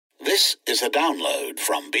This is a download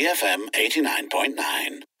from BFM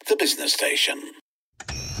 89.9, the business station.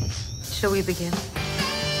 Shall we begin?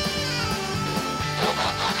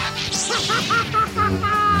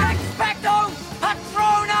 Expecto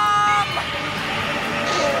Patronum!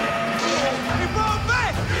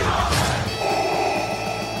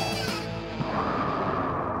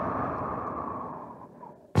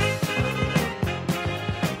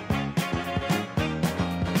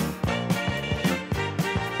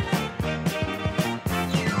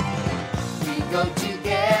 We go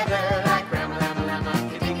together like Rama Lama Lama,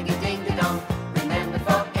 ding-a-ding-ding-ding-dong. Remember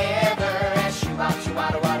forever as shoo-bop,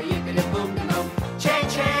 shoo-wada wada, yippity-boom de boom. Chang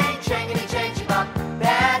chang, changity chang bop.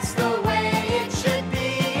 That's the way it should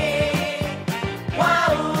be.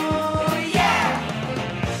 Wow, yeah.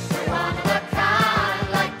 We're one of a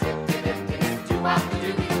kind, like dip-dip-dip-dip, doo-wop,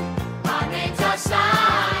 doo-doo. Our names are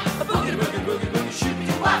signed. A boogie, boogie, boogie, boogie,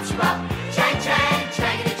 shoo-doo-wop, shoo-bop. Chang chang,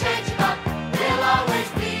 changity chang bop. We'll always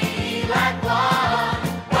be like one.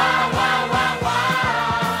 Wow, wow, wow,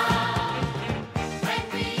 wow. When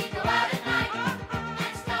we go out at night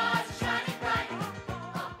and stars are shining bright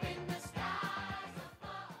up in the skies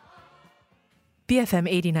above. BFM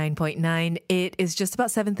 89.9. It is just about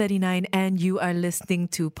 7:39 and you are listening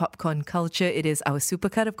to Popcorn Culture. It is our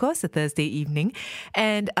supercut, of course, a Thursday evening.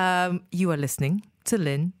 And you are listening to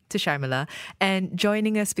Lynn, to Sharmila. And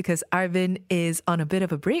joining us because Arvin is on a bit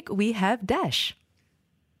of a break, we have Dash.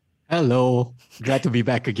 Hello, glad to be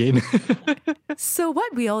back again. So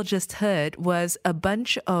what we all just heard was a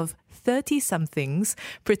bunch of 30-somethings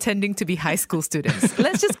pretending to be high school students.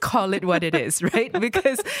 Let's just call it what it is, right?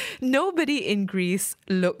 Because nobody in Greece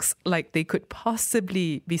looks like they could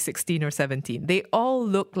possibly be 16 or 17. They all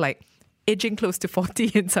look like edging close to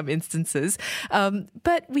 40 in some instances.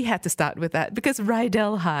 But we had to start with that because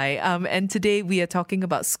Rydell High. And today we are talking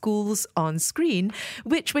about schools on screen,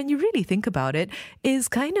 which when you really think about it, is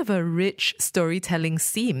kind of a rich storytelling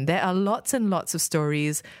theme. There are lots and lots of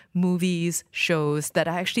stories, movies, shows that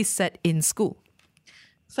are actually set in school.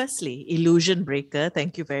 Firstly, Illusion Breaker,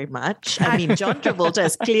 thank you very much. I mean, John Travolta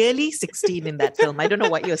is clearly 16 in that film. I don't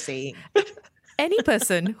know what you're saying. Any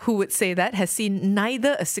person who would say that has seen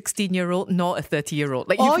neither a 16-year-old nor a 30-year-old.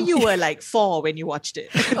 Like Or you were like 4 when you watched it.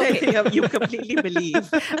 Okay. You completely believe.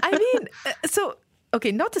 I mean,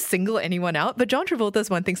 okay, not to single anyone out, but John Travolta is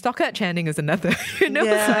one thing, Stockard Channing is another. So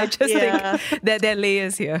I just think that there are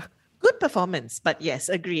layers here. Good performance, but yes,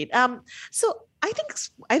 agreed. So I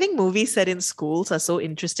think movies set in schools are so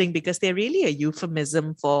interesting because they're really a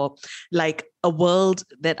euphemism for like a world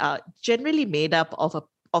that are generally made up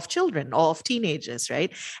of children or of teenagers, right?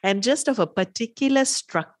 And just of a particular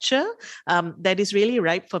structure that is really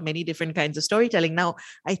ripe for many different kinds of storytelling. Now,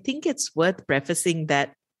 I think it's worth prefacing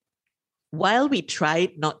that while we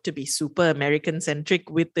tried not to be super American-centric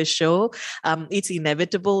with the show, it's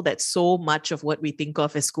inevitable that so much of what we think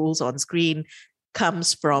of as schools on screen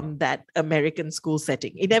comes from that American school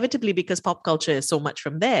setting, inevitably because pop culture is so much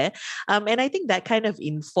from there. And I think that kind of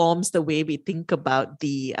informs the way we think about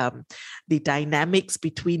the dynamics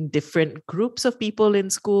between different groups of people in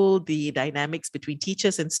school, the dynamics between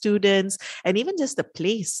teachers and students, and even just the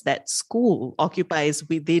place that school occupies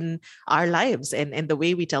within our lives and the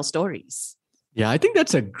way we tell stories. Yeah, I think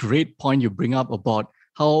that's a great point you bring up about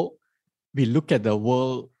how we look at the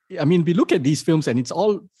world. I mean, we look at these films and it's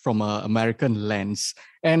all from an American lens.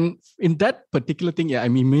 And in that particular thing,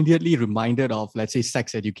 I'm immediately reminded of, let's say,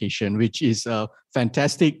 Sex Education, which is a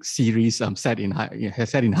fantastic series set in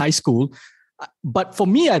high school. But for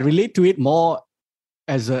me, I relate to it more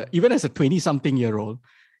even as a 20-something-year-old,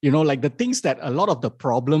 like the things that a lot of the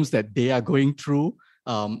problems that they are going through,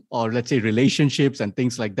 or let's say relationships and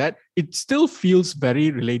things like that, it still feels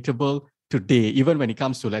very relatable today, even when it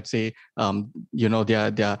comes to, let's say,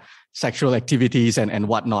 their sexual activities and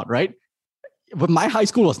whatnot, right? But my high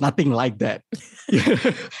school was nothing like that.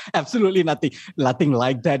 Absolutely nothing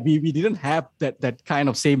like that. We didn't have that kind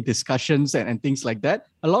of same discussions and things like that.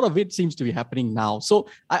 A lot of it seems to be happening now. So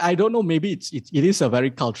I don't know, maybe it is a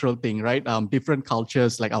very cultural thing, right? Different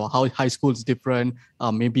cultures, like our high school is different.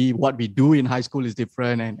 Maybe what we do in high school is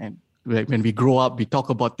different, and when we grow up, we talk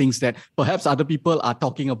about things that perhaps other people are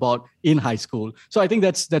talking about in high school. So I think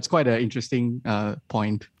that's quite an interesting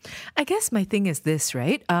point. I guess my thing is this,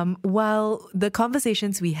 right? While the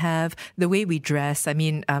conversations we have, the way we dress, I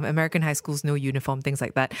mean, American high schools, no uniform, things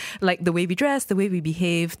like that. Like the way we dress, the way we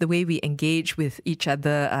behave, the way we engage with each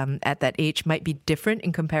other at that age might be different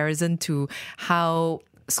in comparison to how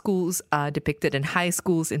schools are depicted and high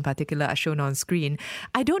schools in particular are shown on screen.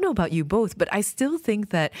 I don't know about you both, but I still think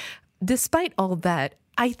that despite all that,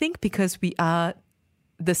 I think because we are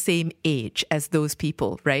the same age as those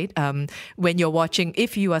people, right? When you're watching,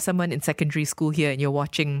 if you are someone in secondary school here and you're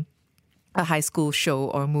watching a high school show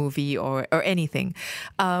or movie or anything.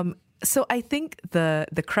 So I think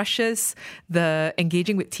the crushes, the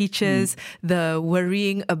engaging with teachers, the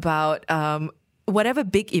worrying about whatever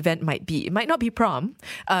big event might be. It might not be prom.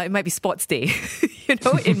 It might be sports day.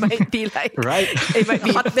 It might be like Right. It might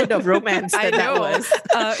be Hotbed of romance that was.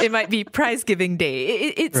 It might be prize giving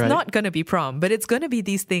day. It's Right. not going to be prom, but it's going to be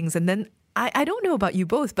these things. And then I don't know about you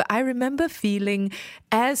both, but I remember feeling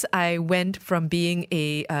as I went from being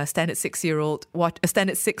a standard 6-year-old, a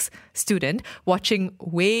standard 6 student, watching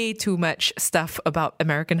way too much stuff about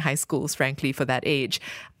American high schools, frankly, for that age.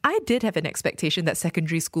 I did have an expectation that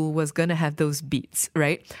secondary school was going to have those beats,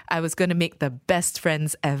 right? I was going to make the best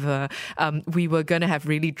friends ever. We were going to have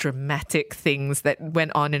really dramatic things that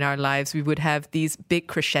went on in our lives. We would have these big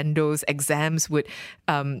crescendos. Exams would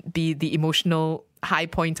be the emotional high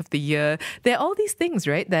point of the year. There are all these things,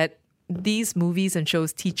 right, that these movies and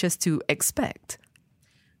shows teach us to expect.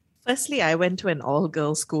 Firstly, I went to an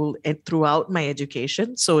all-girls school throughout my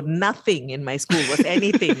education, so nothing in my school was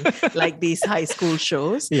anything like these high school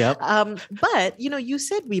shows. Yep. But, you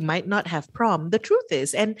said we might not have prom. The truth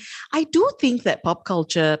is, and I do think that pop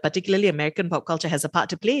culture, particularly American pop culture, has a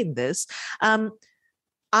part to play in this.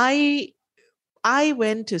 I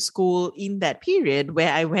went to school in that period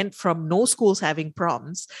where I went from no schools having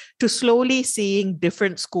proms to slowly seeing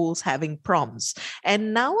different schools having proms.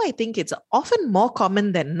 And now I think it's often more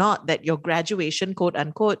common than not that your graduation, quote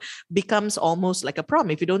unquote, becomes almost like a prom.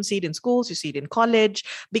 If you don't see it in schools, you see it in college,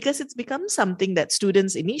 because it's become something that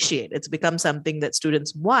students initiate. It's become something that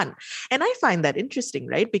students want. And I find that interesting,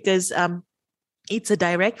 right? Because it's a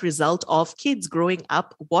direct result of kids growing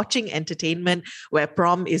up watching entertainment where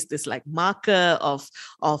prom is this like marker of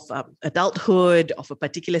adulthood, of a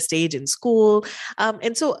particular stage in school.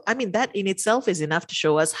 And so, I mean, that in itself is enough to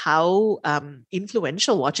show us how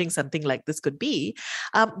influential watching something like this could be.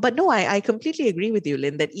 But no, I completely agree with you,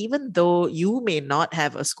 Lynn, that even though you may not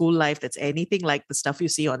have a school life that's anything like the stuff you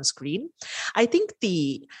see on screen, I think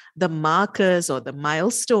the markers or the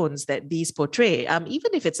milestones that these portray,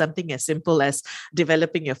 even if it's something as simple as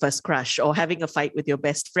developing your first crush or having a fight with your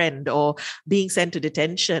best friend or being sent to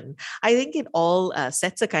detention, I think it all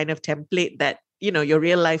sets a kind of template that, your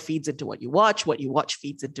real life feeds into what you watch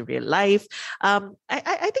feeds into real life.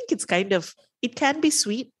 I think it can be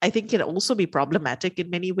sweet. I think it can also be problematic in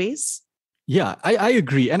many ways. Yeah, I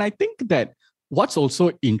agree. And I think that what's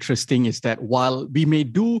also interesting is that while we may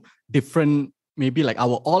do different, maybe like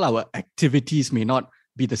all our activities may not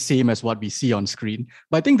be the same as what we see on screen,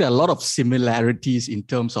 but I think there are a lot of similarities in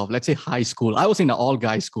terms of, let's say, high school. I was in an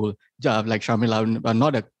all-guys school, like Sharmila,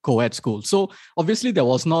 not a co-ed school. So obviously there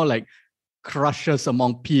was no like crushes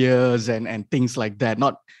among peers and things like that.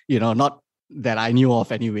 Not that I knew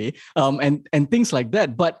of anyway. And things like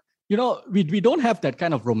that. But we don't have that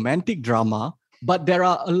kind of romantic drama. But there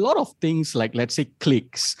are a lot of things like, let's say,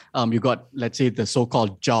 cliques. You got, let's say, the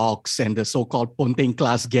so-called jocks and the so-called Ponteng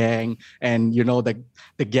class gang, and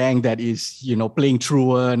the gang that is playing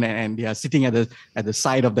truant and they are sitting at the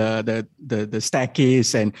side of the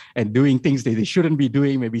staircase and doing things that they shouldn't be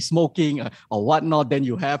doing, maybe smoking or whatnot. Then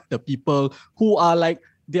you have the people who are like,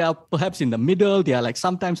 they are perhaps in the middle. They are like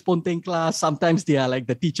sometimes Ponteng class, sometimes they are like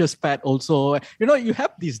the teacher's pet also. You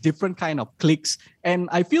have these different kind of cliques. And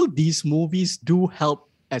I feel these movies do help,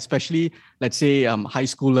 especially, let's say, high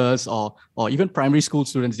schoolers or even primary school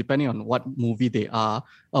students, depending on what movie they are,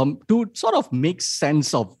 to sort of make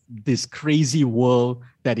sense of this crazy world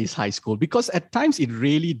that is high school. Because at times it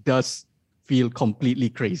really does feel completely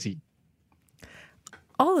crazy.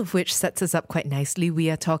 All of which sets us up quite nicely. We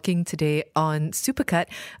are talking today on Supercut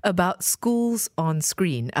about schools on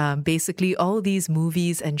screen. Basically, all these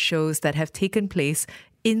movies and shows that have taken place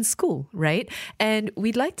in school, right? And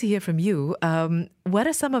we'd like to hear from you. What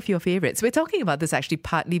are some of your favorites? We're talking about this actually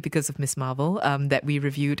partly because of Miss Marvel that we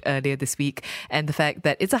reviewed earlier this week, and the fact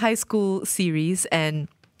that it's a high school series and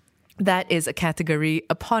that is a category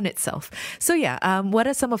upon itself. So yeah, what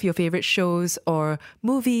are some of your favorite shows or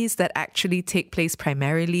movies that actually take place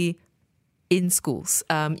primarily in schools?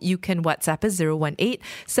 You can WhatsApp us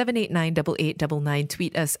 018-789-8899.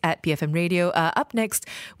 Tweet us at BFM Radio. Up next,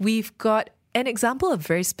 we've got an example of a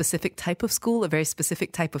very specific type of school, a very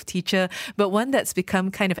specific type of teacher, but one that's become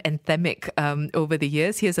kind of anthemic over the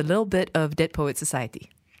years. Here's a little bit of Dead Poets Society.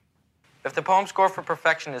 If the poem score for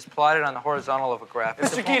perfection is plotted on the horizontal of a graph...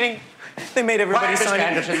 Mr. Keating, they made everybody Mr. sign it.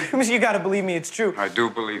 Anderson. You gotta believe me, it's true. I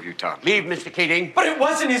do believe you, Tom. Leave, Mr. Keating. But it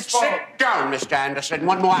wasn't his fault. Sit down, Mr. Anderson.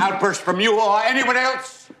 One more outburst from you or anyone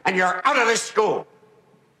else, and you're out of this school.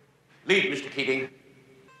 Leave, Mr. Keating.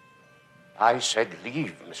 I said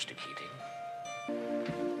leave, Mr. Keating.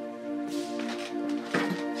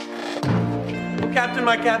 Captain,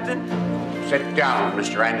 my captain. Sit down,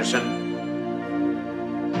 Mr. Anderson.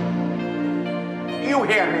 You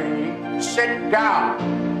hear me? Sit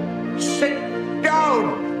down. Sit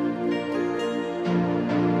down.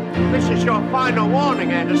 This is your final warning,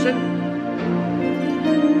 Anderson.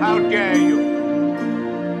 How dare you?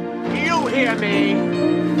 Do you hear me?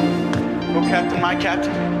 Oh, Captain, my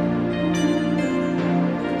captain.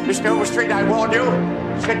 Mr. Overstreet, I warn you.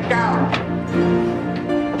 Sit down.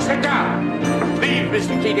 Sit down. Leave,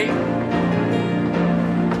 Mr. Keating.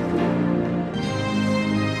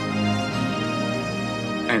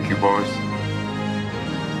 Thank you, boys.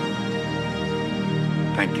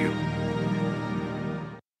 Thank you.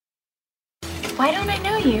 Why don't I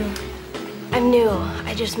know you? I'm new.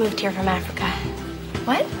 I just moved here from Africa.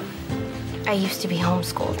 What? I used to be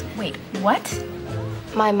homeschooled. Wait, what?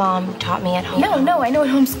 My mom taught me at home. No, I know what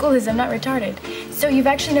homeschool is. I'm not retarded. So you've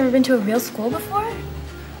actually never been to a real school before?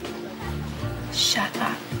 Shut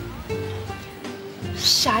up.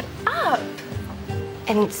 Shut up! I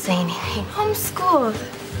didn't say anything. Homeschooled.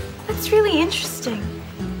 That's really interesting.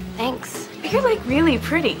 Thanks. You're like really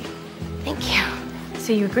pretty. Thank you.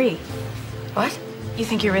 So you agree? What? You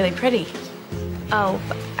think you're really pretty? Oh,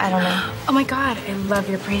 I don't know. Oh my god, I love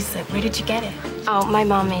your bracelet. Where did you get it? Oh, my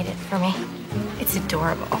mom made it for me. It's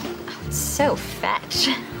adorable. Oh, it's so fetch.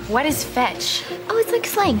 What is fetch? Oh, it's like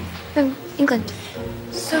slang from England.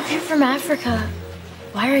 So if you're from Africa,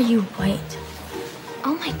 why are you white?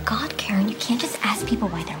 Oh my god, Karen, you can't just ask people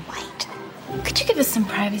why they're white. Could you give us some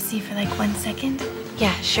privacy for like 1 second?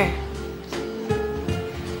 Yeah, sure.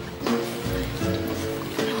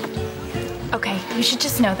 Okay, you should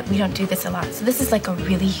just know that we don't do this a lot, so this is like a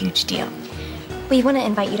really huge deal. We want to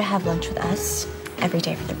invite you to have lunch with us every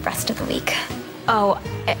day for the rest of the week. Oh,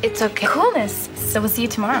 it's okay. Coolness. So we'll see you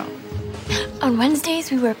tomorrow. On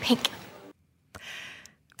Wednesdays, we wear pink.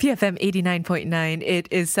 PFM 89.9, it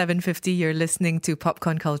is 7:50. You're listening to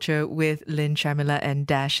Popcorn Culture with Lynn, Sharmila and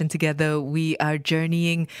Dash. And together we are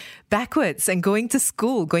journeying backwards and going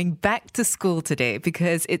back to school today,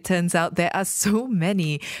 because it turns out there are so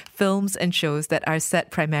many films and shows that are set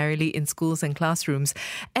primarily in schools and classrooms.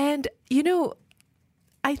 And, you know,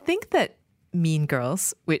 I think that Mean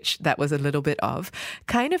Girls, which that was a little bit of,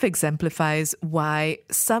 kind of exemplifies why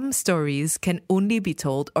some stories can only be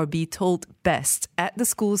told or be told best at the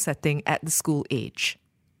school setting, at the school age.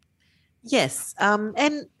 Yes.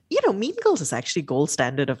 And, you know, Mean Girls is actually gold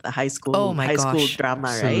standard of the high school school drama,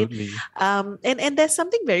 Absolutely. right? And there's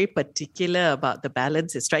something very particular about the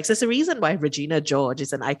balance it strikes. There's a reason why Regina George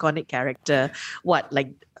is an iconic character,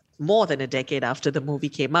 more than a decade after the movie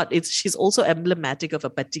came out. She's also emblematic of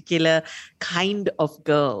a particular kind of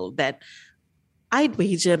girl that I'd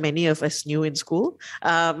wager many of us knew in school.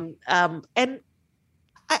 And I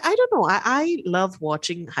don't know, I love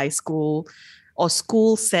watching high school or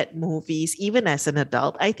school set movies, even as an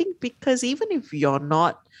adult. I think because even if you're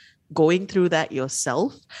not going through that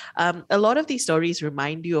yourself, a lot of these stories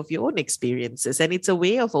remind you of your own experiences. And it's a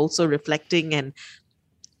way of also reflecting and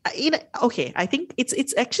I think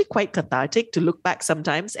it's actually quite cathartic to look back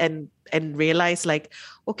sometimes and realize, like,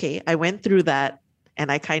 okay, I went through that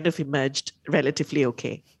and I kind of emerged relatively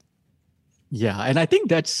okay. Yeah, and I think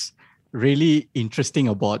that's really interesting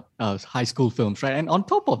about high school films, right? And on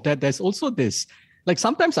top of that, there's also this, like,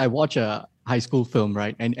 sometimes I watch a high school film,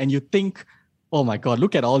 right? And you think, oh my God,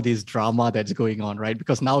 look at all this drama that's going on, right?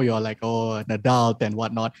 Because now you're like, oh, an adult and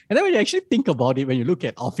whatnot. And then when you actually think about it, when you look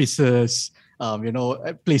at offices,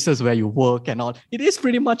 places where you work and all, it is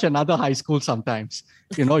pretty much another high school sometimes.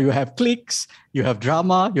 You know, you have cliques, you have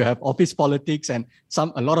drama, you have office politics, and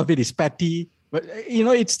a lot of it is petty. But, you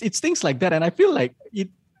know, it's things like that. And I feel like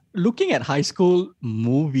looking at high school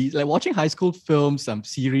movies, like watching high school films, some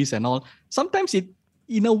series and all, sometimes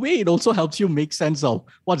in a way, it also helps you make sense of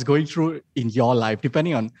what's going through in your life,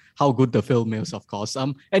 depending on how good the film is, of course.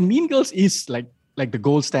 And Mean Girls is like the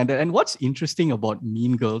gold standard. And what's interesting about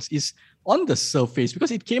Mean Girls is, on the surface,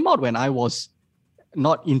 because it came out when I was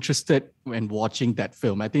not interested when watching that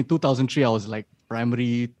film. I think 2003, I was like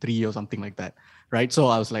primary 3 or something like that, right? So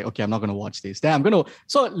I was like, okay, I'm not going to watch this.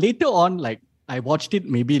 So later on, like, I watched it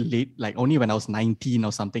maybe late, like only when I was 19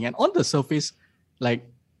 or something. And on the surface, like,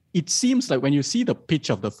 it seems like when you see the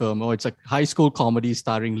pitch of the film, it's a high school comedy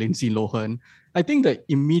starring Lindsay Lohan, I think the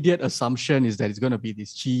immediate assumption is that it's going to be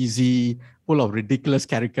this cheesy, full of ridiculous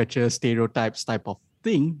caricatures, stereotypes type of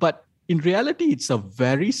thing. But in reality, it's a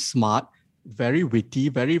very smart, very witty,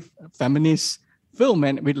 very feminist film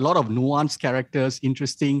and with a lot of nuanced characters,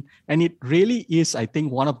 interesting. And it really is, I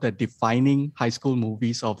think, one of the defining high school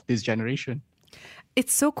movies of this generation.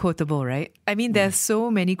 It's so quotable, right? I mean, there's so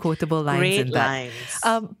many quotable lines Great in that.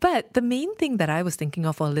 But the main thing that I was thinking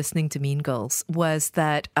of while listening to Mean Girls was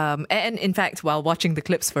that, and in fact, while watching the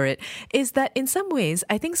clips for it, is that in some ways,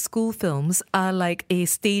 I think school films are like a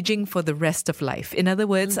staging for the rest of life. In other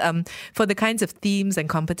words, for the kinds of themes and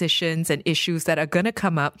competitions and issues that are going to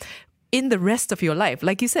come up in the rest of your life.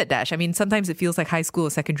 Like you said, Dash, I mean, sometimes it feels like high school or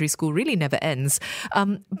secondary school really never ends.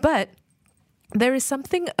 But there is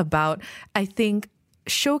something about, I think,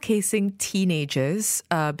 showcasing teenagers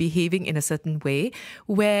behaving in a certain way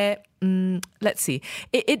where, let's see,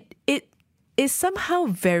 it is somehow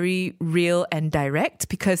very real and direct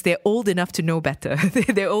because they're old enough to know better.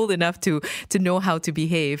 They're old enough to know how to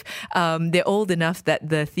behave. They're old enough that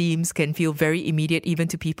the themes can feel very immediate even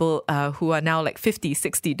to people who are now like 50,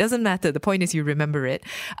 60. Doesn't matter. The point is you remember it.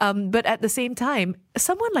 But at the same time,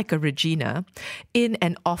 someone like a Regina in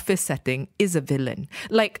an office setting is a villain.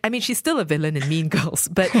 Like, I mean, she's still a villain in Mean Girls,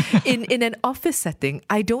 but in an office setting,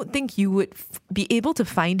 I don't think you would be able to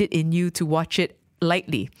find it in you to watch it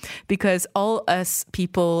lightly, because all us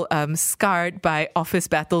people scarred by office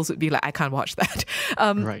battles would be like, I can't watch that.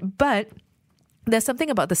 Right. But there's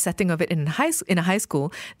something about the setting of it in a high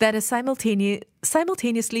school that is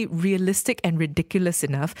simultaneously realistic and ridiculous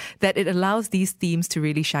enough that it allows these themes to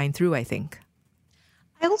really shine through, I think.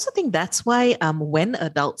 I also think that's why when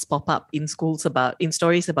adults pop up in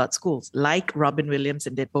stories about schools, like Robin Williams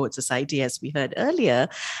in Dead Poets Society, as we heard earlier,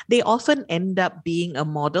 they often end up being a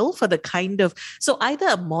model for the kind of, so either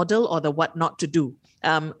a model or the what not to do,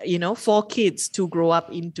 for kids to grow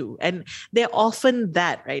up into. And they're often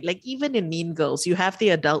that, right? Like even in Mean Girls, you have the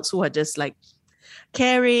adults who are just like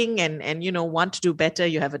caring and want to do better.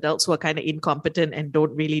 You have adults who are kind of incompetent and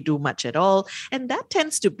don't really do much at all. And that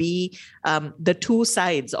tends to be the two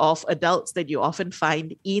sides of adults that you often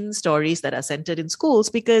find in stories that are centered in schools,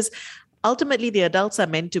 because ultimately the adults are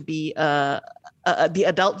meant to be the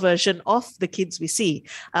adult version of the kids we see.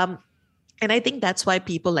 And I think that's why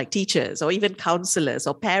people like teachers or even counselors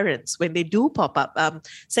or parents, when they do pop up,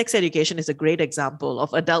 sex education is a great example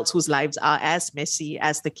of adults whose lives are as messy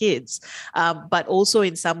as the kids, but also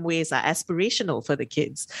in some ways are aspirational for the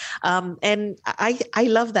kids. And I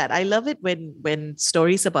love that. I love it when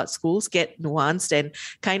stories about schools get nuanced and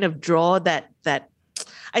kind of draw that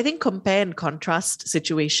I think compare and contrast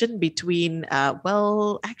situation between,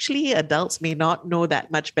 actually adults may not know that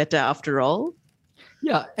much better after all.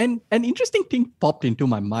 Yeah, and an interesting thing popped into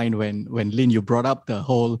my mind when Lynn, you brought up the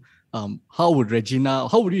whole how would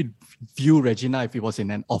you view Regina if it was in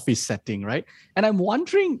an office setting, right? And I'm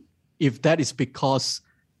wondering if that is because,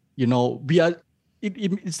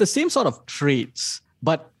 it's the same sort of traits,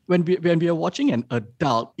 but when we are watching an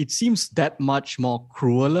adult, it seems that much more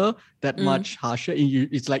crueler, that much harsher.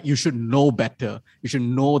 It's like you should know better. You should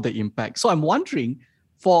know the impact. So I'm wondering,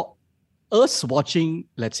 for us watching,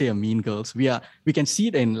 let's say, a Mean Girls, we can see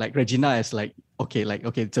it in like Regina as like, okay,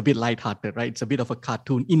 it's a bit lighthearted, right? It's a bit of a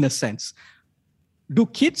cartoon in a sense. Do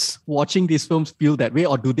kids watching these films feel that way,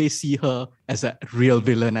 or do they see her as a real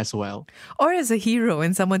villain as well? Or as a hero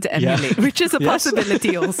and someone to emulate, which is a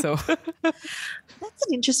possibility also. That's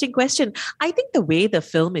an interesting question. I think the way the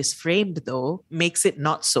film is framed, though, makes it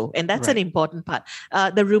not so. And that's an important part.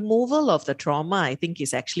 The removal of the trauma, I think,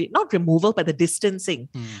 is actually not removal, but the distancing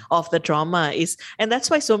of the trauma is. And that's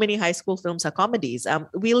why so many high school films are comedies.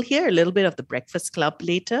 We'll hear a little bit of The Breakfast Club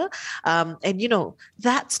later. And,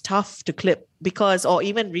 that's tough to clip or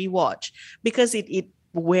even rewatch, because it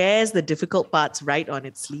wears the difficult parts right on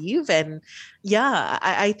its sleeve. And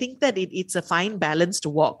I think that it's a fine balance to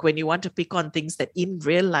walk when you want to pick on things that in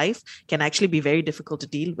real life can actually be very difficult to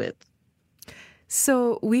deal with.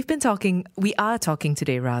 So we are talking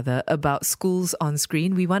today about schools on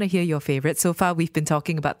screen. We want to hear your favorites. So far, we've been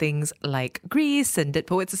talking about things like Grease and Dead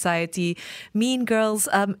Poets Society, Mean Girls.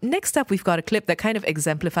 Next up, we've got a clip that kind of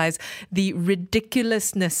exemplifies the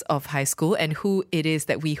ridiculousness of high school and who it is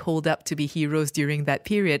that we hold up to be heroes during that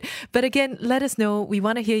period. But again, let us know. We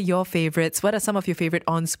want to hear your favorites. What are some of your favorite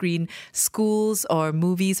on-screen schools or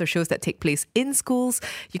movies or shows that take place in schools?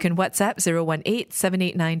 You can WhatsApp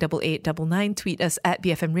 018-789-8899, tweet us at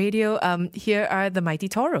BFM Radio. Here are the Mighty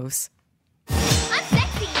Toros. I'm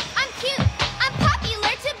sexy, I'm cute, I'm popular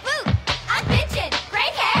to boot. I'm bitchin',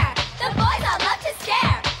 great hair, the boys all love to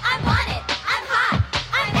stare. I'm wanted, I'm hot,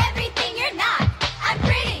 I'm everything you're not. I'm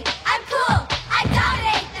pretty, I'm cool, I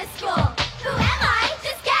dominate the school. Who am I?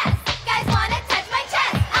 Just guess. Guys wanna touch my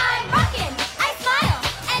chest. I'm rockin', I smile,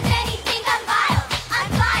 and many think I'm vile. I'm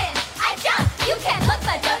flying, I jump, you can't look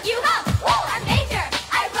but don't you hump. Woo, I'm major.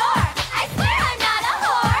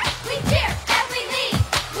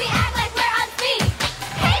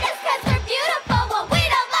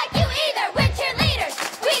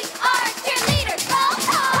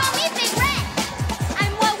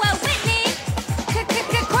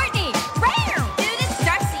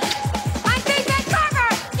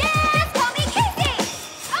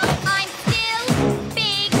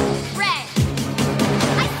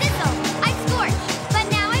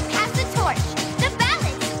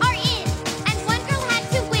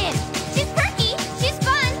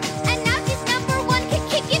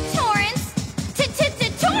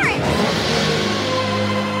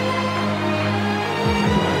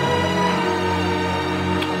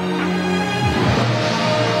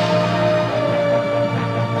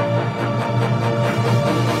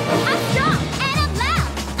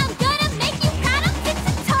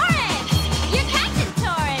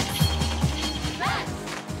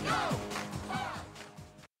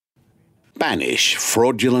 Banish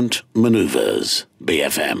fraudulent maneuvers.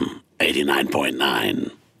 BFM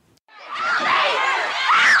 89.9.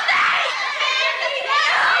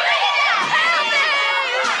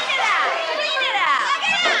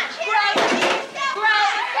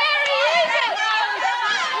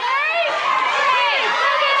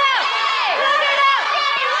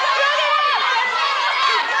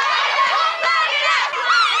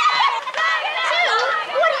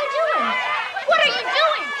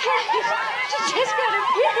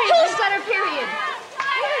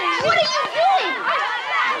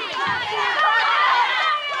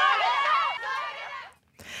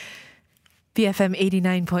 BFM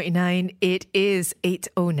 89.9, it is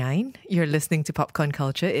 8:09. You're listening to Popcorn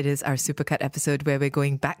Culture. It is our Supercut episode where we're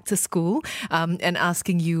going back to school and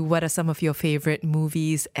asking you what are some of your favorite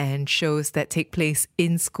movies and shows that take place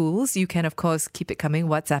in schools. You can, of course, keep it coming.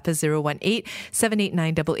 WhatsApp is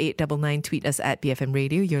 018-789-8899. Tweet us at BFM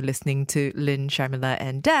Radio. You're listening to Lynn, Sharmila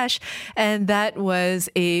and Dash. And that was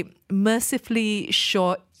a mercifully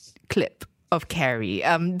short clip of Carrie,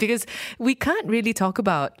 because we can't really talk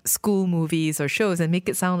about school movies or shows and make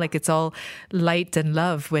it sound like it's all light and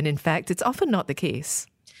love when in fact it's often not the case.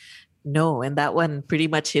 No, and that one pretty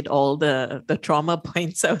much hit all the trauma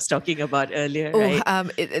points I was talking about earlier,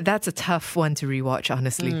 right? That's a tough one to rewatch,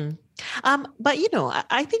 honestly. But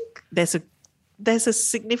I think there's a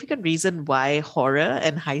significant reason why horror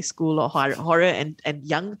and high school or horror and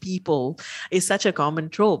young people is such a common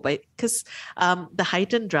trope, because the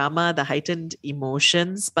heightened drama, the heightened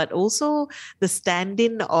emotions, but also the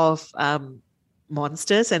stand-in of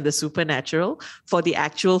monsters and the supernatural for the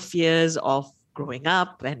actual fears of growing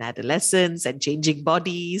up and adolescence and changing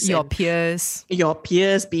bodies. Your peers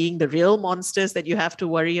being the real monsters that you have to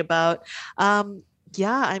worry about.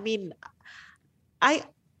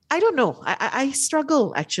 I don't know. I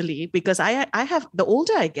struggle actually because I have, the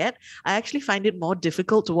older I get, I actually find it more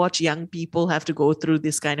difficult to watch young people have to go through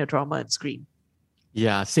this kind of trauma on screen.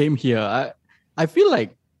 Yeah, same here. I feel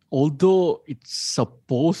like although it's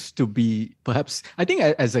supposed to be perhaps, I think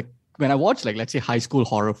when I watch like, let's say high school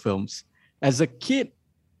horror films, as a kid,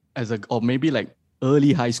 or maybe like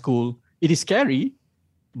early high school, it is scary,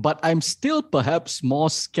 but I'm still perhaps more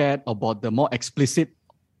scared about the more explicit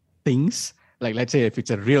things. Like, let's say if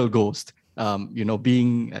it's a real ghost,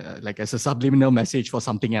 being like as a subliminal message for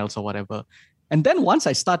something else or whatever. And then once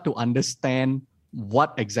I start to understand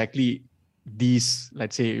what exactly these,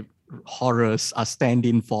 let's say, horrors are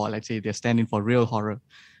standing for, let's say they're standing for real horror,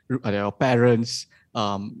 your parents,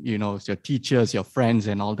 your teachers, your friends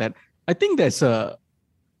and all that. I think there's a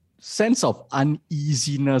sense of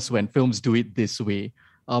uneasiness when films do it this way,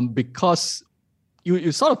 because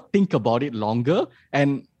you sort of think about it longer.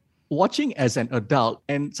 And watching as an adult,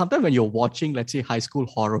 and sometimes when you're watching, let's say, high school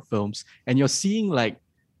horror films, and you're seeing like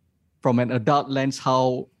from an adult lens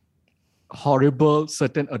how horrible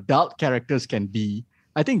certain adult characters can be,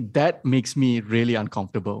 I think that makes me really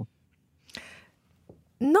uncomfortable.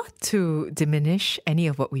 Not to diminish any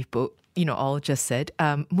of what we've both, all just said.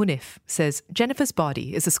 Munif says, Jennifer's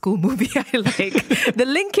Body is a school movie I like. The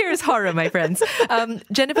link here is horror, my friends.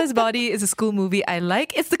 Jennifer's Body is a school movie I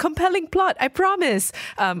like. It's the compelling plot, I promise.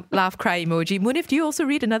 Laugh, cry emoji. Munif, do you also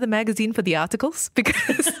read another magazine for the articles?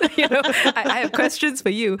 Because, I have questions for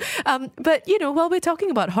you. But, while we're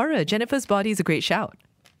talking about horror, Jennifer's Body is a great shout.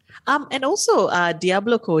 And also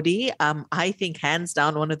Diablo Cody, I think hands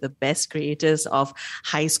down one of the best creators of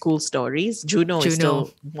high school stories. Juno is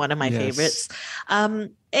still one of my favorites.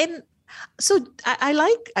 And so I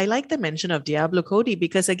like the mention of Diablo Cody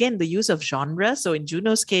because, again, the use of genre. So in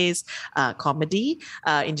Juno's case, comedy,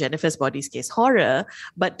 in Jennifer's Body's case, horror,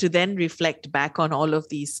 but to then reflect back on all of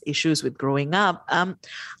these issues with growing up.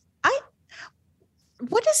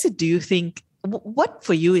 What is it, do you think? What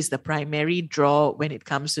for you is the primary draw when it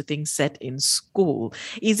comes to things set in school?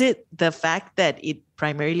 Is it the fact that it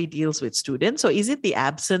primarily deals with students, or is it the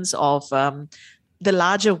absence of the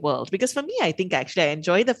larger world? Because for me, I think actually I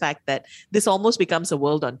enjoy the fact that this almost becomes a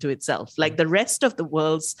world unto itself. Like the rest of the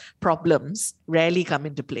world's problems rarely come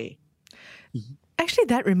into play. Actually,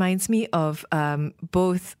 that reminds me of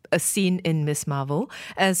both a scene in Miss Marvel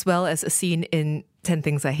as well as a scene in 10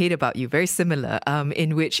 Things I Hate About You, very similar,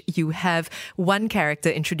 in which you have one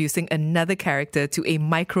character introducing another character to a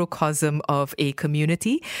microcosm of a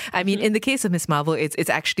community. I mean, in the case of Miss Marvel, it's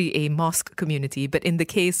actually a mosque community, but in the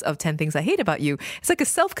case of 10 Things I Hate About You, it's like a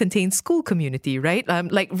self-contained school community, right?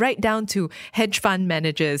 Like right down to hedge fund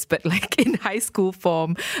managers, but like in high school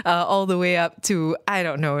form, all the way up to, I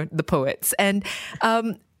don't know, the poets. And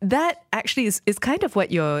that actually is kind of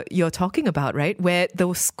what you're talking about, right? Where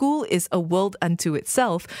the school is a world unto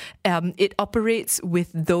itself. It operates with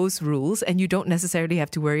those rules and you don't necessarily have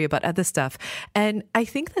to worry about other stuff. And I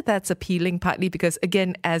think that that's appealing partly because,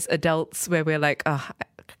 again, as adults where we're like,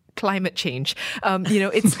 climate change.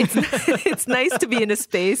 It's it's nice to be in a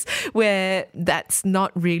space where that's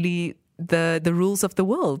not really the rules of the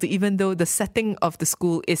world, even though the setting of the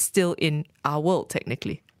school is still in our world,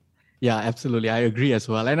 technically. Yeah, absolutely. I agree as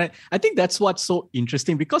well. And I think that's what's so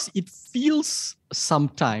interesting because it feels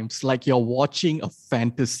sometimes like you're watching a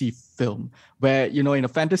fantasy film where, in a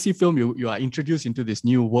fantasy film, you are introduced into this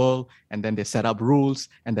new world and then they set up rules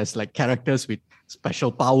and there's like characters with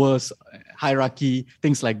special powers, hierarchy,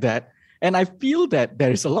 things like that. And I feel that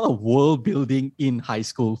there is a lot of world building in high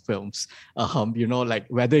school films, like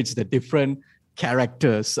whether it's the different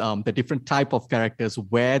characters, the different type of characters,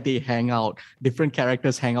 where they hang out, different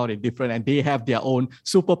characters hang out in different, and they have their own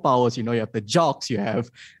superpowers. You have the jocks, you have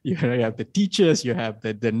the teachers, you have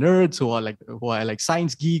the nerds who are like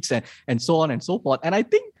science geeks and so on and so forth. And I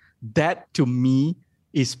think that to me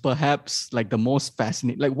is perhaps like the most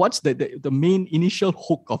fascinating. Like, what's the main initial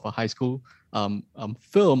hook of a high school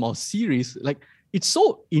film or series? Like, it's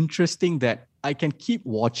so interesting that I can keep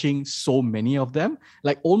watching so many of them,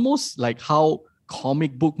 like almost like how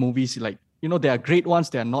comic book movies, like, there are great ones,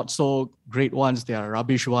 there are not so great ones, there are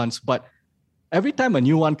rubbish ones, but every time a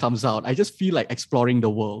new one comes out, I just feel like exploring the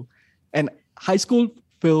world. And high school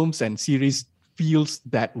films and series feels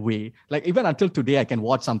that way. Like, even until today, I can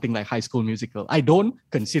watch something like High School Musical. I don't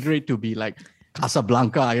consider it to be like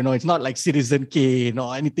Casablanca, it's not like Citizen Kane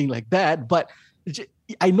or anything like that, but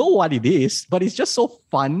I know what it is, but it's just so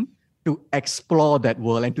fun to explore that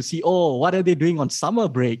world and to see, what are they doing on summer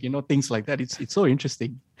break? Things like that. It's so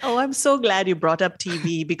interesting. Oh, I'm so glad you brought up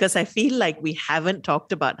TV because I feel like we haven't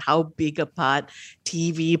talked about how big a part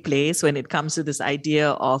TV plays when it comes to this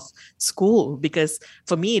idea of school. Because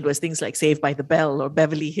for me, it was things like Saved by the Bell or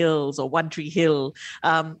Beverly Hills or One Tree Hill.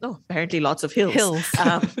 Apparently lots of hills.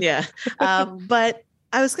 But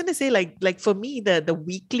I was going to say, like for me, the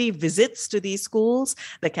weekly visits to these schools,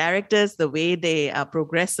 the characters, the way they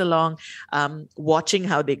progress along, watching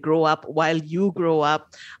how they grow up while you grow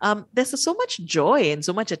up, there's so much joy and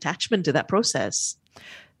so much attachment to that process.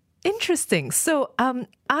 Interesting. So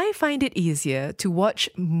I find it easier to watch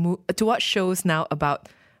shows now about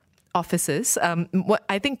offices. What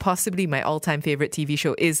I think possibly my all-time favorite TV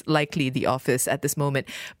show is likely The Office at this moment,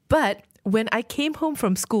 but when I came home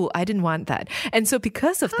from school, I didn't want that. And so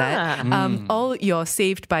because of that, all your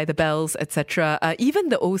Saved by the Bells, etc., even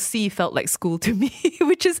the OC felt like school to me,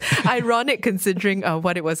 which is ironic considering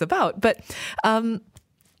what it was about. But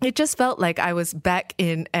it just felt like I was back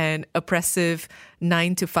in an oppressive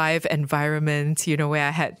 9-to-5 environment, where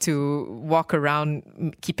I had to walk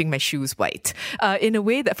around keeping my shoes white in a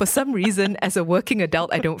way that for some reason, as a working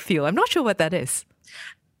adult, I don't feel. I'm not sure what that is.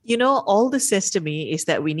 All this says to me is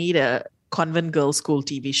that we need a convent girls school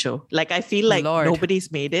TV show. Like, I feel like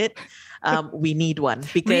nobody's made it. We need one.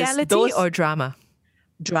 Because reality or drama?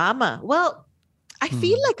 Drama. Well, I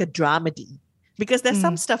feel like a dramedy because there's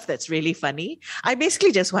some stuff that's really funny. I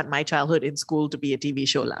basically just want my childhood in school to be a TV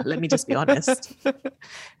show. Let me just be honest.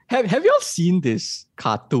 Have you all seen this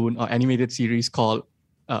cartoon or animated series called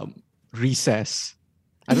Recess?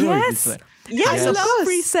 I don't know if it's like, yes, I love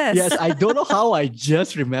Recess. Yes, I don't know how I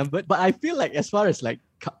just remembered, but I feel like as far as like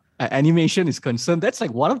animation is concerned, that's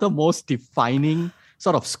like one of the most defining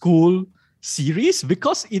sort of school series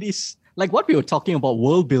because it is like what we were talking about,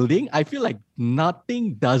 world building. I feel like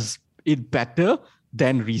nothing does it better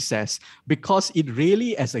than Recess because it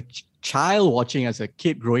really, as a child watching, as a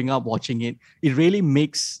kid growing up watching it, it really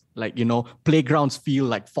makes like, playgrounds feel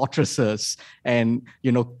like fortresses and,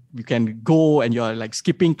 you can go and you're like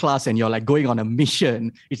skipping class and you're like going on a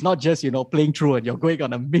mission. It's not just, playing truant, you're going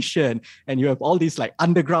on a mission and you have all these like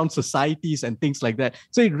underground societies and things like that.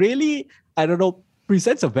 So it really,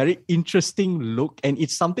 presents a very interesting look. And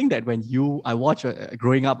it's something that when I watch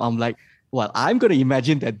growing up, I'm like, well, I'm going to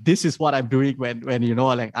imagine that this is what I'm doing when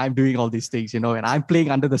like I'm doing all these things, and I'm playing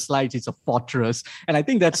under the slides. It's a fortress. And I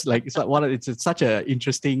think that's like, it's such an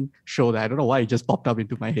interesting show that I don't know why it just popped up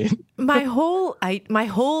into my head. My whole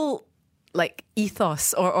like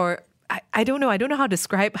ethos or I don't know. I don't know how to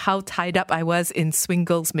describe how tied up I was in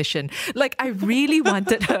Swingle's mission. Like, I really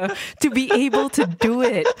wanted her to be able to do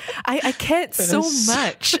it. I cared so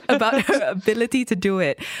much about her ability to do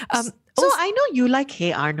it. So I know you like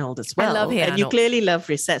Hey Arnold as well. love Hey and you Arnold. clearly love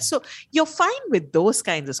Recess. So you're fine with those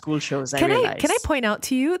kinds of school shows, Can realize. I point out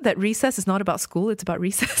to you that Recess is not about school, it's about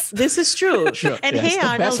recess? This is true. Sure. And Yeah, Hey it's the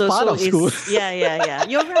Arnold best part also of school. is... Yeah.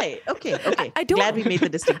 You're right. Okay. I don't- Glad we made the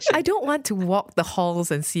distinction. I don't want to walk the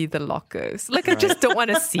halls and see the lockers. Like, I just don't want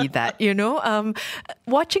to see that, you know?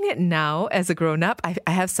 Watching it now as a grown-up, I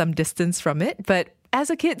have some distance from it, but as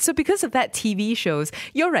a kid, so because of that, TV shows,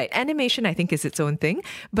 you're right, animation I think is its own thing,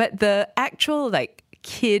 but the actual like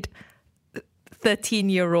kid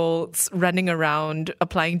 13-year-olds running around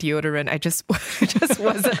applying deodorant, I just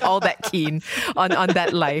wasn't all that keen on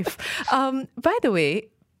that life. By the way,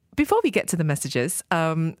 before we get to the messages,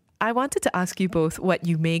 I wanted to ask you both what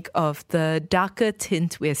you make of the darker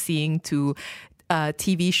tint we're seeing to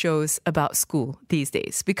TV shows about school these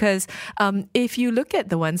days. Because if you look at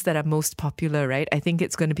the ones that are most popular, right, I think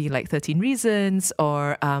it's going to be like 13 Reasons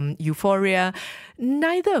or Euphoria,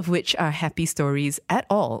 neither of which are happy stories at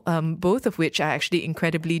all. Both of which are actually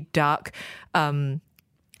incredibly dark.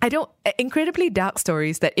 Incredibly dark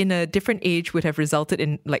stories that in a different age would have resulted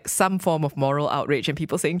in like some form of moral outrage and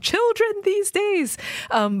people saying children these days,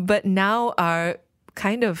 but now are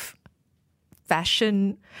kind of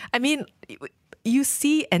fashion. I mean, you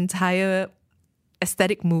see entire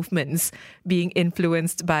aesthetic movements being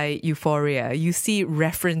influenced by Euphoria. You see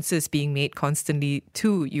references being made constantly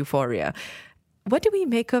to Euphoria. What do we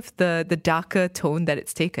make of the darker tone that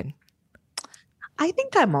it's taken? I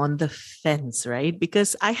think I'm on the fence, right?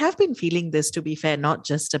 Because I have been feeling this, to be fair, not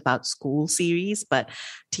just about school series, but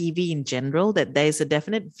TV in general, that there's a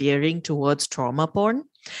definite veering towards trauma porn.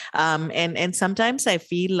 And sometimes I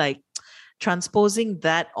feel like transposing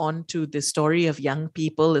that onto the story of young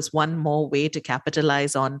people is one more way to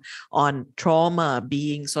capitalize on trauma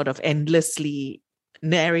being sort of endlessly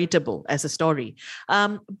narratable as a story.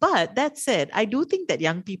 But that said, I do think that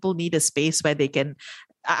young people need a space where they can...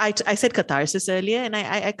 I said catharsis earlier, and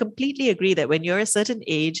I completely agree that when you're a certain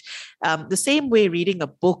age, the same way reading a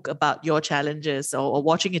book about your challenges or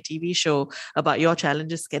watching a TV show about your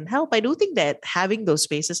challenges can help, I do think that having those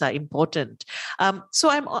spaces are important.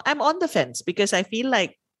 So I'm on the fence because I feel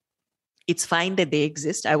like it's fine that they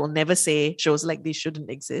exist. I will never say shows like these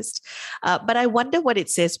shouldn't exist. But I wonder what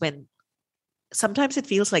it says when sometimes it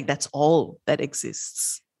feels like that's all that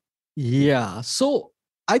exists. Yeah. So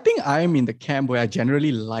I think I'm in the camp where I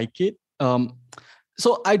generally like it.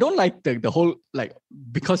 So I don't like the whole, like,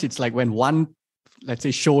 because it's like when one, let's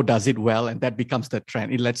say, show does it well and that becomes the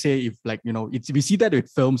trend. Let's say if, like, you know, we see that with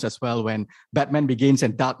films as well, when Batman Begins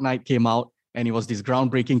and Dark Knight came out and it was this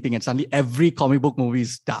groundbreaking thing and suddenly every comic book movie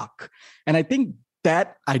is dark. And I think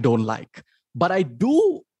that I don't like. But I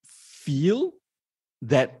do feel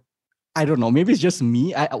that, I don't know, maybe it's just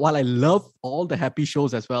me. While I love all the happy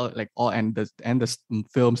shows as well, like and the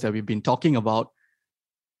films that we've been talking about,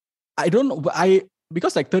 I don't know.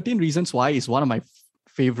 Because like 13 Reasons Why is one of my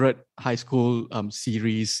favorite high school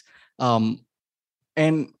series,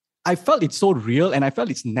 and I felt it's so real, and I felt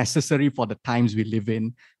it's necessary for the times we live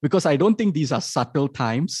in, because I don't think these are subtle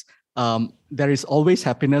times. There is always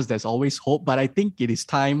happiness, there's always hope, but I think it is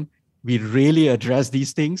time we really address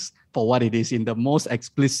these things for what it is in the most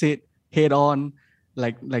explicit, head on,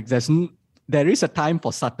 like there is a time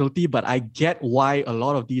for subtlety, but I get why a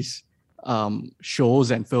lot of these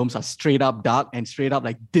shows and films are straight up dark and straight up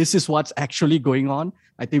like, this is what's actually going on.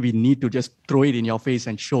 I think we need to just throw it in your face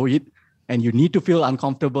and show it. And you need to feel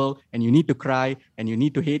uncomfortable and you need to cry and you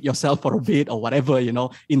need to hate yourself for a bit or whatever, you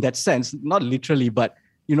know, in that sense, not literally, but,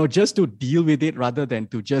 you know, just to deal with it rather than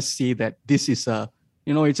to just say that this is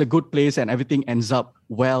it's a good place and everything ends up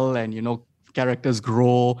well and, you know, characters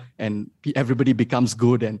grow and everybody becomes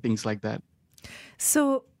good and things like that.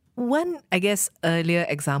 So one, I guess, earlier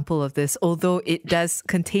example of this, although it does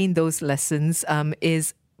contain those lessons,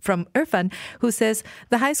 is from Irfan, who says,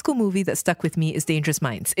 the high school movie that stuck with me is Dangerous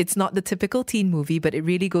Minds. It's not the typical teen movie, but it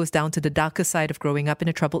really goes down to the darker side of growing up in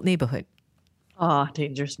a troubled neighborhood. Oh,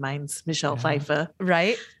 Dangerous Minds, Michelle Pfeiffer.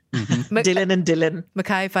 Right? Mm-hmm. Dylan and Dylan.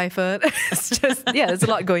 Mackay Pfeiffer. It's just, there's a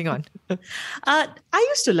lot going on. I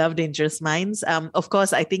used to love Dangerous Minds. Of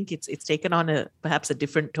course, I think it's taken on perhaps a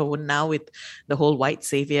different tone now with the whole white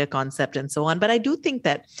savior concept and so on. But I do think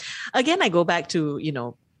that, again, I go back to, you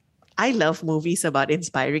know, I love movies about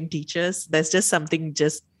inspiring teachers. There's just something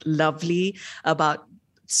just lovely about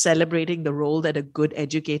celebrating the role that a good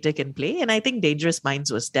educator can play. And I think Dangerous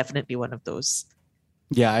Minds was definitely one of those.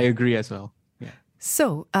 Yeah, I agree as well.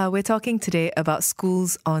 So, we're talking today about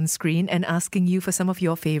schools on screen and asking you for some of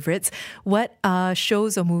your favorites. What are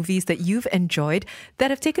shows or movies that you've enjoyed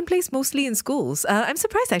that have taken place mostly in schools? I'm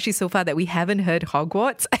surprised actually so far that we haven't heard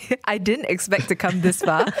Hogwarts. I didn't expect to come this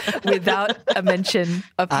far without a mention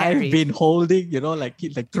of Harry. I've been holding,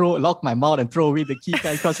 lock my mouth and throw away the key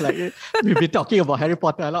because we've been talking about Harry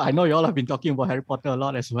Potter a lot. I know you all have been talking about Harry Potter a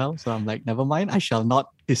lot as well. So I'm like, never mind, I shall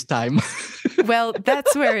not this time. Well,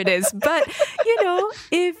 that's where it is. But,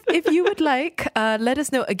 if you would like, let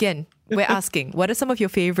us know. Again, we're asking, what are some of your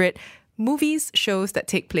favorite movies, shows that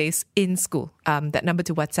take place in school? That number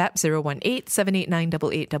to WhatsApp,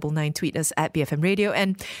 018-789-8899. Tweet us at BFM Radio.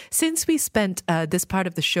 And since we spent this part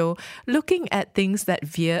of the show looking at things that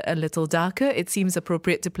veer a little darker, it seems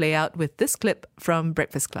appropriate to play out with this clip from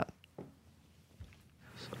Breakfast Club.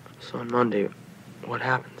 So on Monday, what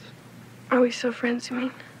happens? Are we still friends, you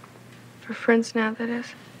mean? We're friends now, that is.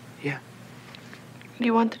 Yeah. Do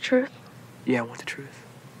you want the truth? Yeah, I want the truth.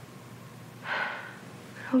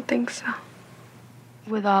 I don't think so.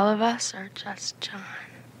 With all of us or just John?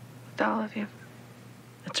 With all of you.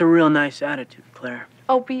 That's a real nice attitude, Claire.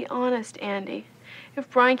 Oh, be honest, Andy. If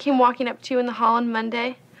Brian came walking up to you in the hall on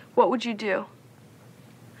Monday, what would you do?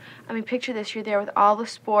 I mean, picture this. You're there with all the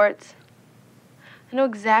sports. I know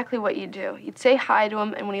exactly what you'd do. You'd say hi to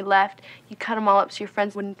him, and when he left, you'd cut him all up so your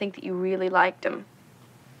friends wouldn't think that you really liked him.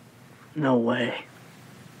 No way.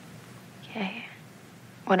 Okay.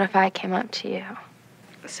 What if I came up to you?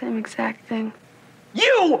 Same exact thing.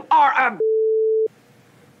 You are a...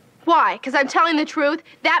 Why? Because I'm telling the truth?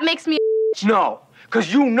 That makes me a... No,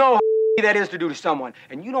 because you know how that is to do to someone,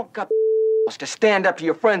 and you don't got to stand up to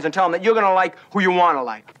your friends and tell them that you're going to like who you want to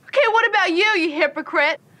like. Okay, what about you, you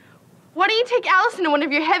hypocrite? Why don't you take Allison to one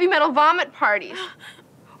of your heavy metal vomit parties?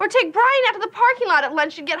 Or take Brian out to the parking lot at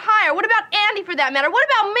lunch and get high? Or what about Andy, for that matter? What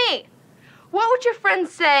about me? What would your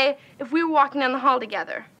friends say if we were walking down the hall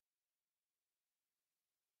together?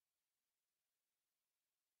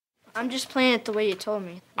 I'm just playing it the way you told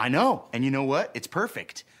me. I know, and you know what? It's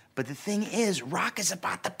perfect. But the thing is, rock is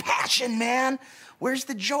about the passion, man. Where's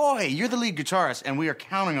the joy? You're the lead guitarist, and we are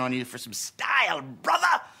counting on you for some style,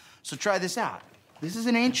 brother. So try this out. This is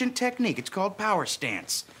an ancient technique. It's called power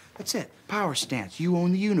stance. That's it, power stance. You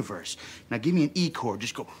own the universe. Now give me an E chord.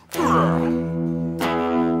 Just go.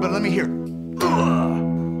 But let me hear.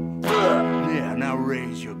 Yeah, now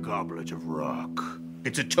raise your goblet of rock.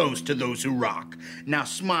 It's a toast to those who rock. Now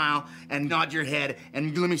smile and nod your head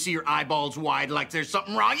and let me see your eyeballs wide like there's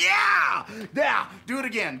something wrong. Yeah! Yeah, do it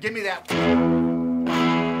again. Give me that.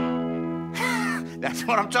 That's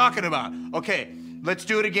what I'm talking about. Okay, let's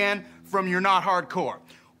do it again from You're Not Hardcore.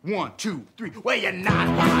 1, 2, 3. Well, you're not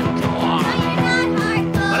hardcore.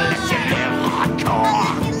 But let you live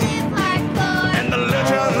hardcore. And the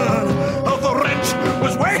legend of the rich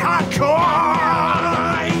was way hardcore.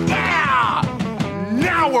 Yeah!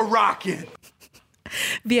 Now we're rocking.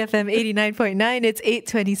 BFM 89.9, it's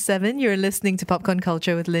 8:27. You're listening to Popcorn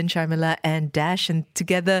Culture with Lynn, Sharmila and Dash. And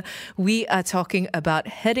together we are talking about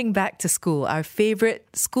heading back to school, our favorite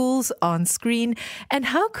schools on screen. And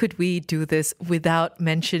how could we do this without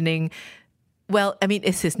mentioning, well, I mean,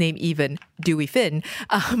 is his name even Dewey Finn,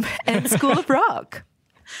 and School of Rock?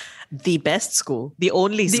 The best school, the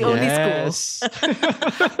only school. School.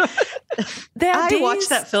 I watched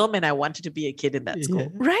that film and I wanted to be a kid in that school.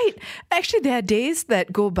 Right. Actually, there are days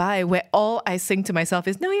that go by where all I sing to myself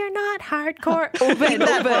is, no, you're not hardcore, over and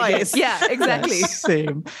over again. Yeah, exactly.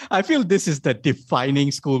 Same. I feel this is the defining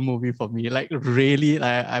school movie for me. Like, really,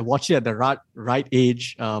 I watched it at the right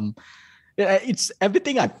age. It's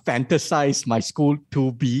everything I fantasized my school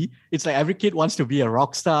to be. It's like every kid wants to be a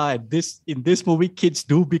rock star. And in this movie, kids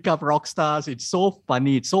do become rock stars. It's so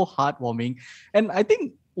funny. It's so heartwarming. And I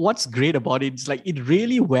think what's great about it is like it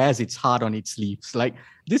really wears its heart on its sleeves. Like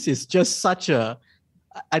this is just such a,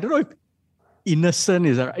 I don't know if innocent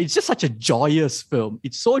is, it's just such a joyous film.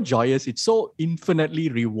 It's so joyous. It's so infinitely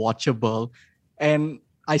rewatchable. And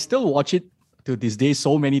I still watch it to this day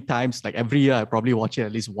so many times. Like every year, I probably watch it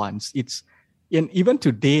at least once. And even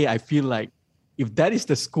today, I feel like if that is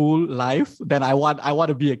the school life, then I want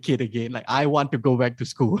to be a kid again. Like I want to go back to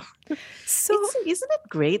school. So isn't it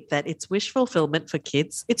great that it's wish fulfillment for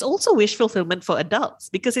kids? It's also wish fulfillment for adults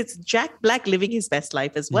because it's Jack Black living his best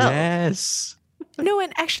life as well. Yes. No,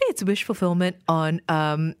 and actually it's wish fulfillment on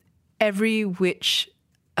every which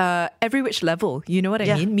every which level. You know what I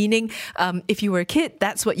Yeah. mean? Meaning, if you were a kid,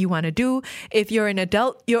 that's what you want to do. If you're an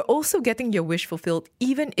adult, you're also getting your wish fulfilled,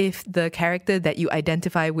 even if the character that you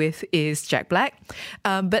identify with is Jack Black.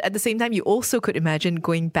 But at the same time, you also could imagine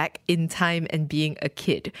going back in time and being a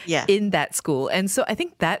kid Yeah. in that school. And so I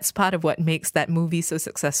think that's part of what makes that movie so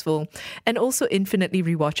successful and also infinitely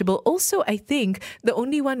rewatchable. Also, I think the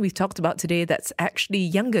only one we've talked about today that's actually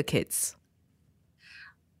younger kids.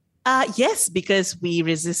 Yes, because we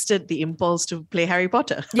resisted the impulse to play Harry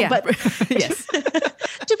Potter. Yeah. But Yes.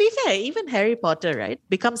 to be fair, even Harry Potter, right,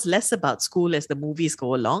 becomes less about school as the movies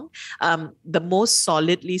go along. The most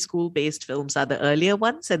solidly school-based films are the earlier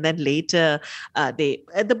ones, and then later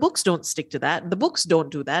the books don't stick to that. The books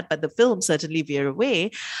don't do that, but the films certainly veer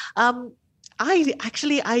away.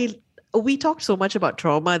 We talked so much about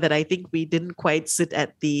trauma that I think we didn't quite sit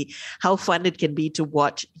at the how fun it can be to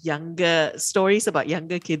watch younger stories about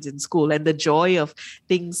younger kids in school and the joy of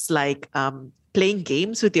things like playing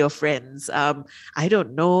games with your friends. I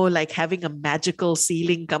don't know, like having a magical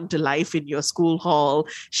ceiling come to life in your school hall,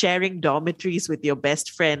 sharing dormitories with your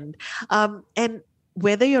best friend. And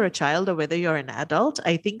whether you're a child or whether you're an adult,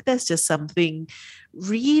 I think there's just something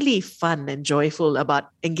really fun and joyful about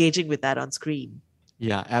engaging with that on screen.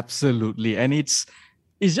 Yeah, absolutely. And it's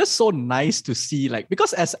just so nice to see, like,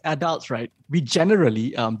 because as adults, right, we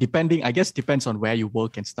generally, depends on where you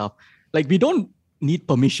work and stuff. Like, we don't need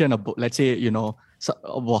permission about, let's say,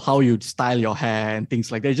 about how you style your hair and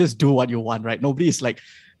things like that. Just do what you want, right? Nobody is like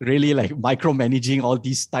really like micromanaging all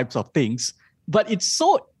these types of things. But it's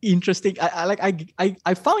so interesting.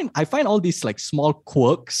 I find all these like small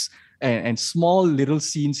quirks and small little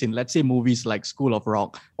scenes in, let's say, movies like School of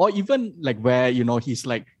Rock, or even like where, he's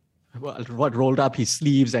like, what rolled up his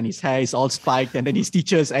sleeves and his hair is all spiked, and then his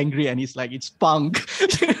teacher is angry and he's like, it's punk.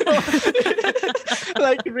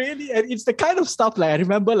 Like, really, and it's the kind of stuff like I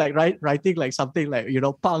remember like writing like something like,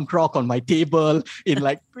 punk rock on my table when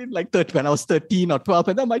I was 13 or 12,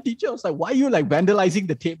 and then my teacher was like, why are you like vandalizing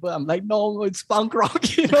the table? I'm like, no, it's punk rock.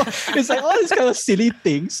 It's like all these kind of silly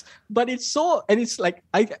things, but it's so, and it's like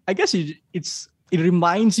I guess it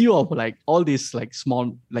reminds you of like all these like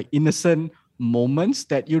small like innocent moments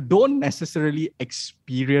that you don't necessarily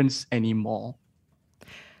experience anymore.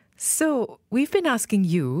 So we've been asking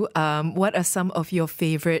you, what are some of your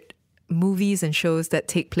favorite movies and shows that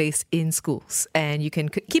take place in schools? And you can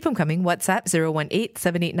keep them coming. WhatsApp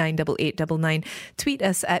 018-789-8899. Tweet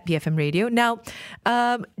us at BFM Radio. Now,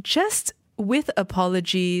 just with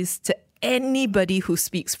apologies to anybody who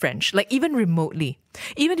speaks French, like even remotely,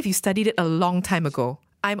 even if you studied it a long time ago,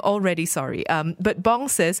 I'm already sorry. But Bong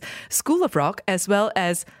says School of Rock as well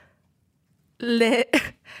as Les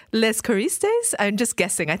Choristes? I'm just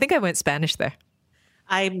guessing. I think I went Spanish there.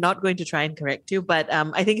 I'm not going to try and correct you, but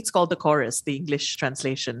I think it's called The Chorus, the English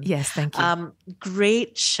translation. Yes, thank you.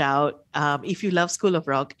 Great shout. If you love School of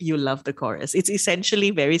Rock, you love The Chorus. It's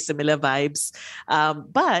essentially very similar vibes,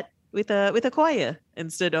 but with a choir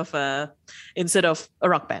instead of a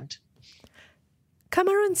rock band.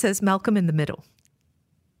 Cameron says Malcolm in the Middle.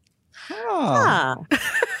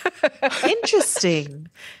 Interesting.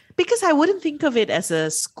 Because I wouldn't think of it as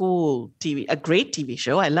a school TV, a great TV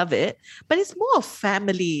show. I love it. But it's more a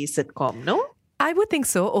family sitcom, no? I would think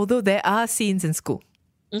so, although there are scenes in school.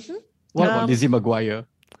 Mm-hmm. What about Lizzie McGuire?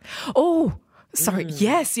 Oh, sorry.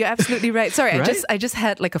 Yes, you're absolutely right. Sorry, Right? I just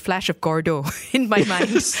had like a flash of Gordo in my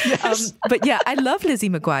mind. Yes. But yeah, I love Lizzie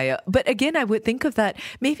McGuire. But again, I would think of that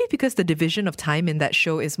maybe because the division of time in that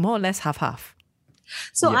show is more or less half-half.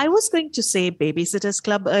 So I was going to say Babysitter's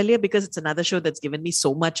Club earlier because it's another show that's given me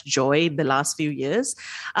so much joy in the last few years.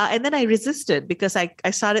 And then I resisted because I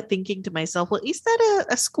started thinking to myself, well, is that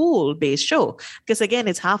a school-based show? Because again,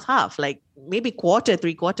 it's half-half, like maybe quarter,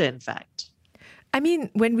 three-quarter, in fact. I mean,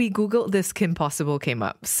 when we Googled this, Kim Possible came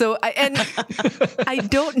up. So I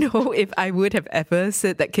don't know if I would have ever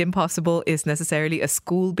said that Kim Possible is necessarily a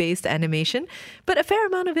school-based animation, but a fair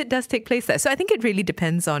amount of it does take place there. So I think it really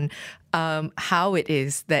depends on how it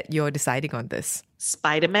is that you're deciding on this.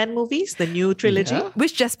 Spider-Man movies, the new trilogy. Yeah.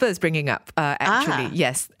 Which Jesper is bringing up, actually.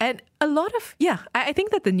 Yes. And a lot of, I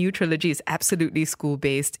think that the new trilogy is absolutely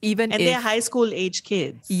school-based, even And if... they're high school age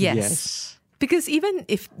kids. Yes. Because even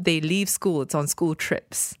if they leave school, it's on school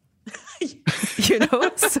trips.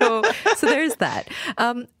 So there's that.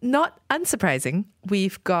 Not unsurprising,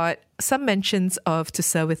 we've got some mentions of To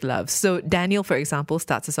Sir With Love. So Daniel, for example,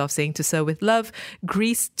 starts us off saying To Sir With Love,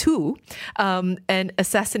 Grease 2, and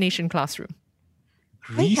Assassination Classroom.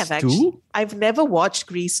 Grease 2? I've never watched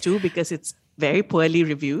Grease 2 because it's very poorly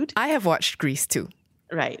reviewed. I have watched Grease 2.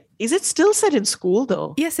 Right. Is it still set in school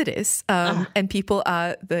though? Yes, it is. And people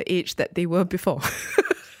are the age that they were before.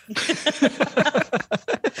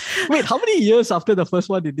 Wait, how many years after the first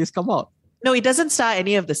one did this come out? No, it doesn't star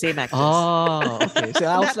any of the same actors. Oh, okay. So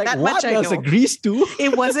I was like, that what? much I There's a know. Grease 2?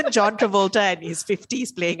 It wasn't John Travolta in his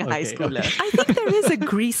 50s playing a high Okay, schooler. okay. I think there is a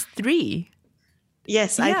Grease 3.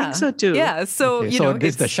 Yes, I think so too. Yeah, so, Okay, you so know, this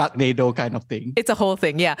is the Sharknado kind of thing. it's a whole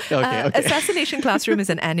thing, yeah. Okay, okay. Assassination Classroom is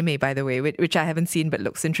an anime, by the way, which I haven't seen but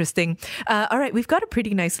looks interesting. All right, we've got a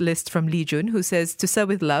pretty nice list from Lee Jun, who says, To Sir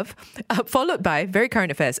with Love, followed by, very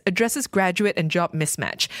current affairs, addresses graduate and job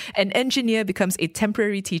mismatch. An engineer becomes a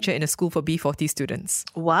temporary teacher in a school for B40 students.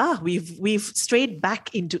 Wow, we've strayed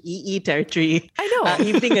back into EE territory. I know.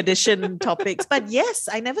 Evening edition topics. But yes,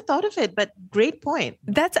 I never thought of it, but great point.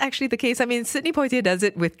 That's actually the case. I mean, Sidney Poitier does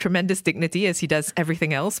it with tremendous dignity as he does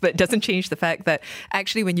everything else, but it doesn't change the fact that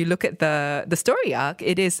actually when you look at the story arc,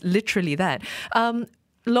 it is literally that.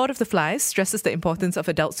 Lord of the Flies stresses the importance of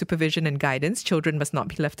adult supervision and guidance. Children must not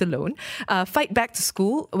be left alone. Fight Back to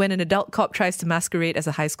School, when an adult cop tries to masquerade as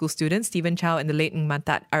a high school student. Stephen Chow and the late Ng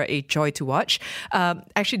Mantat are a joy to watch.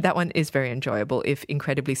 Actually, that one is very enjoyable, if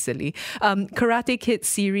incredibly silly. Karate Kid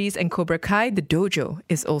series and Cobra Kai, The Dojo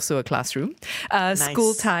is also a classroom.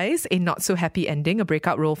 School Ties, a not-so-happy ending, a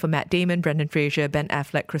breakout role for Matt Damon, Brendan Fraser, Ben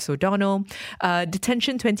Affleck, Chris O'Donnell.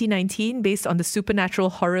 Detention 2019, based on the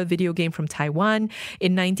supernatural horror video game from Taiwan.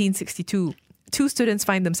 In 1962, two students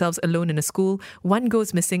find themselves alone in a school. One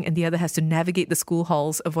goes missing and the other has to navigate the school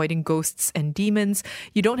halls, avoiding ghosts and demons.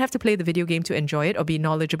 You don't have to play the video game to enjoy it or be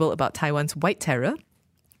knowledgeable about Taiwan's White Terror.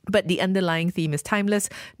 But the underlying theme is timeless.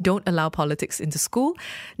 Don't allow politics into school.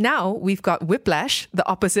 Now we've got Whiplash, the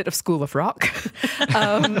opposite of School of Rock.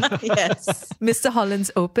 Yes. Mr.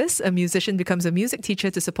 Holland's Opus, a musician becomes a music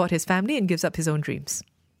teacher to support his family and gives up his own dreams.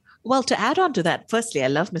 Well, to add on to that, firstly, I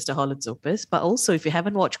love Mr. Holland's Opus, but also if you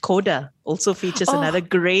haven't watched Coda, also features another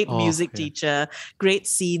great music teacher, great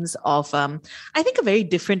scenes of, I think, a very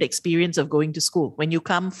different experience of going to school when you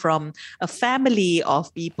come from a family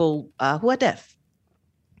of people who are deaf.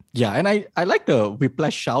 Yeah, and I like the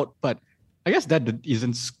Whiplash shout, but I guess that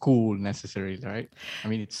isn't school necessarily, right? I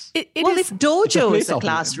mean, it's... It well, is, if dojo place is a of-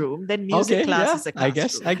 classroom, then music class is a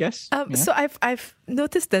classroom. I guess. Yeah. So I've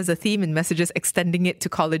noticed there's a theme in messages extending it to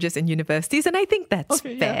colleges and universities, and I think that's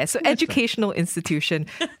fair. yeah, So that's educational institution.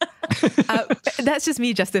 That's just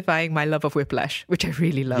me justifying my love of Whiplash, which I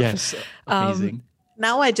really love. Yes, amazing.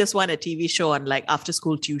 Now I just want a TV show on like after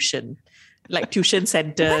school tuition. Like tuition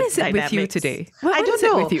center What is it dynamics. with you today? I What don't is it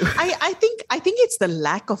know. with you? I think it's the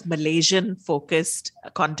lack of Malaysian focused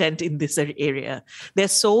content in this area.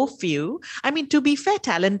 There's so few. I mean, to be fair,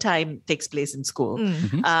 Talent Time takes place in school,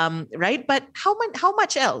 right? But how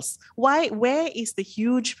much else? Where is the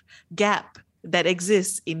huge gap that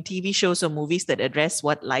exists in TV shows or movies that address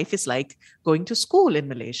what life is like going to school in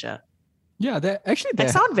Malaysia? Yeah, I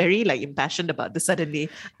sound very like impassioned about this suddenly.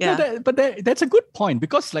 Yeah. No, that's a good point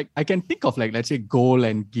because like I can think of like, let's say Goal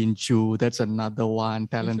and Ginchu, that's another one,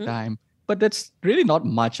 Talent Time. But that's really not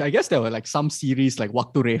much. I guess there were like some series like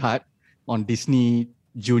Waktu Rehat on Disney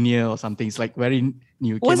Junior or something. It's like very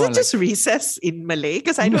new. Was Came it out, just Recess in Malay?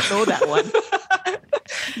 Because I don't know that one.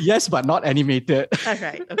 yes, but not animated. All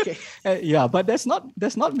right. Okay. Yeah, but there's not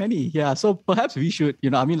many. Yeah, so perhaps we should,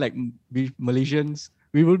 I mean, like we Malaysians,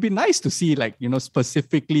 we will be nice to see like,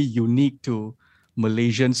 specifically unique to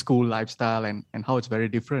Malaysian school lifestyle and how it's very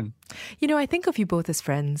different. I think of you both as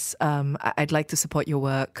friends. I'd like to support your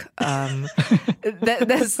work.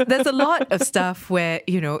 There's a lot of stuff where,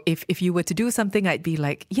 if you were to do something, I'd be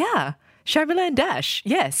like, yeah, Sharmila and Dash,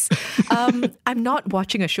 yes. I'm not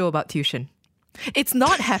watching a show about tuition. It's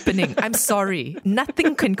not happening. I'm sorry.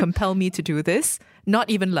 Nothing can compel me to do this. Not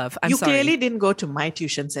even love. I'm you sorry. clearly didn't go to my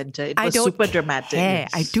tuition center. It I was don't super dramatic. care.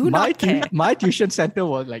 I do not care. My tuition center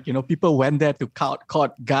was like, people went there to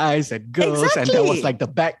court guys and girls, and there was like the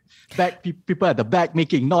back people at the back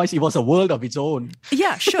making noise. It was a world of its own.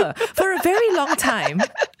 Yeah, sure. For a very long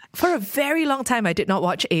time, I did not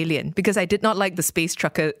watch Alien because I did not like the space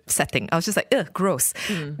trucker setting. I was just like, ugh, gross.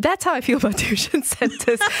 That's how I feel about tuition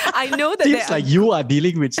centers. I know that Seems like you are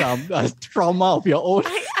dealing with some trauma of your own.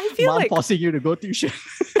 I feel Mom like forcing you to go tuition.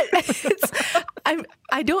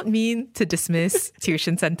 I don't mean to dismiss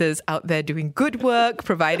tuition centers out there doing good work,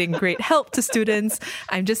 providing great help to students.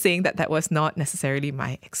 I'm just saying that was not necessarily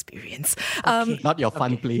my experience. Not your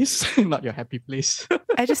fun place, not your happy place.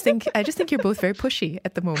 I just think you're both very pushy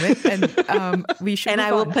at the moment, and we should. And move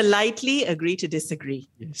I will on. politely agree to disagree.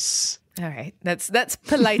 Yes. All right. That's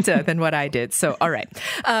politer than what I did. So, all right.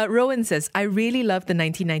 Rowan says, I really love the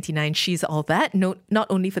 1999 She's All That. Not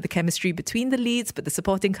only for the chemistry between the leads, but the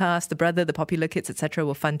supporting cast, the brother, the popular kids, etc.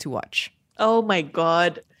 were fun to watch. Oh my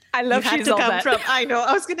God. I love you have She's to All come That. from. I know.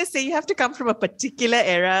 I was going to say you have to come from a particular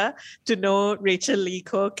era to know Rachel Lee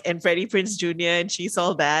Cook and Freddie Prinze Jr. and She's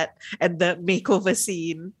All That and the makeover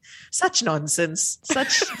scene. Such nonsense.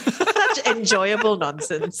 Such enjoyable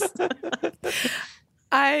nonsense.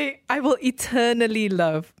 I will eternally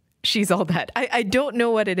love She's All That. I don't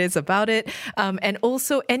know what it is about it. And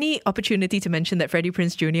also, any opportunity to mention that Freddie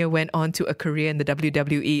Prinze Jr. went on to a career in the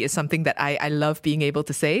WWE is something that I love being able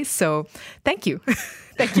to say. So thank you.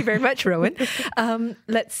 Thank you very much, Rowan.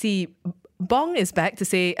 Let's see. Bong is back to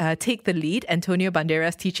say, take the lead. Antonio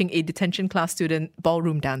Banderas teaching a detention class student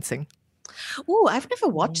ballroom dancing. Oh, I've never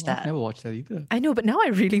watched that. I've never watched that either. I know, but now I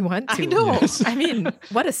really want to. I know. Yes. I mean,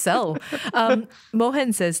 what a sell.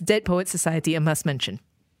 Mohan says, Dead Poets Society, a must mention.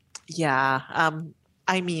 Yeah.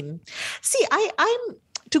 I mean, see, I'm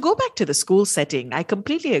to go back to the school setting, I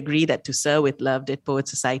completely agree that To Sir with Love, Dead Poets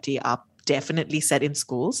Society are definitely set in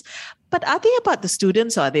schools. But are they about the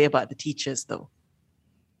students or are they about the teachers though?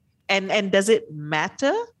 And does it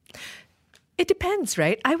matter? It depends,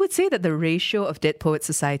 right? I would say that the ratio of Dead Poets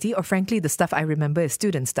Society, or frankly, the stuff I remember is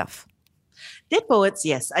student stuff. Dead Poets,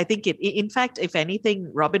 yes. I think in fact, if anything,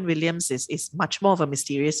 Robin Williams is much more of a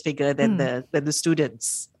mysterious figure than the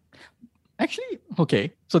students. Actually,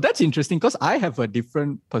 okay. So that's interesting because I have a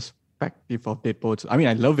different perspective of Dead Poets. I mean,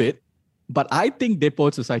 I love it, but I think Dead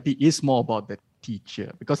Poets Society is more about the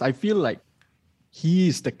teacher because I feel like he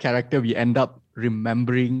is the character we end up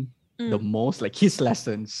remembering the most, like his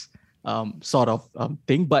lessons sort of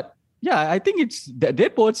thing. But yeah, I think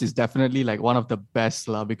Dead Poets is definitely like one of the best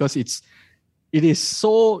because it is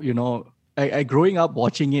so, I growing up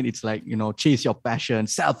watching it, it's like, chase your passion,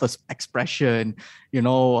 self-expression,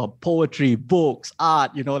 poetry, books,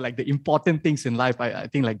 art, like the important things in life. I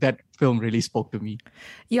think like that film really spoke to me.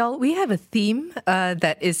 Y'all, we have a theme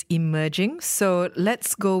that is emerging. So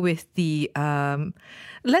let's go with the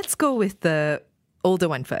older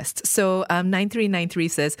one first. So 9393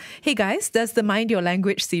 says, hey guys, does the Mind Your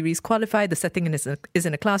Language series qualify? The setting is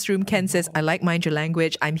in a classroom. Ken says, I like Mind Your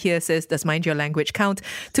Language. I'm Here says, does Mind Your Language count?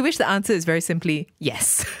 To which the answer is very simply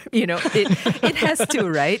yes. It has to,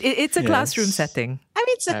 right? It's a classroom setting. I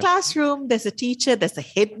mean, it's a classroom. There's a teacher. There's a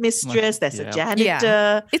headmistress. There's a janitor.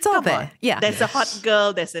 Yeah. It's all Come there. on. Yeah. There's a hot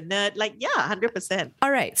girl. There's a nerd. 100%.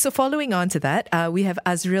 All right. So following on to that, we have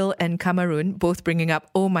Azril and Kamarun both bringing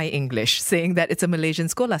up Oh My English, saying that it's a Malaysian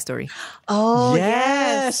Sekolah story. Oh,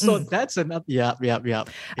 yes. So that's another. Yeah.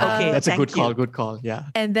 Okay, that's a good call. Yeah.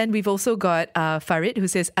 And then we've also got Farid who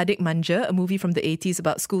says Adik Manja, a movie from the 80s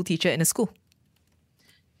about school teacher in a school.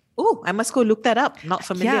 Oh, I must go look that up. Not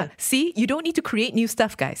familiar. Yeah. See, you don't need to create new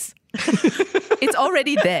stuff, guys. It's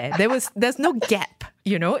already there. There's no gap,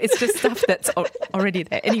 It's just stuff that's already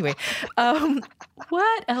there. Anyway,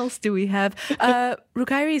 what else do we have?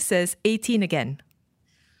 Rukairi says 18 again.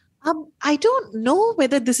 I don't know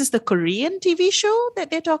whether this is the Korean TV show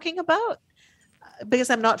that they're talking about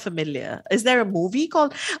because I'm not familiar. Is there a movie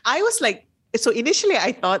called? I was like, so initially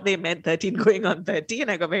I thought they meant 13 going on 30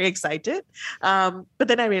 and I got very excited. But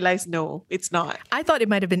then I realized, no, it's not. I thought it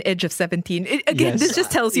might have been Edge of 17. This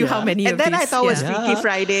just tells you how many and of these. And then I thought it was Freaky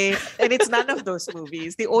Friday and it's none of those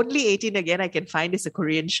movies. The only 18 again I can find is a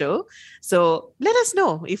Korean show. So let us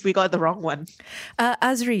know if we got the wrong one.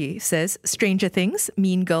 Azri says Stranger Things,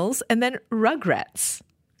 Mean Girls, and then Rugrats.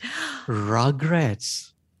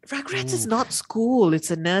 Rugrats is not school.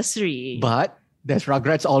 It's a nursery. But there's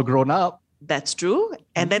Rugrats all grown up. That's true.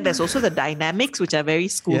 And then there's also the dynamics, which are very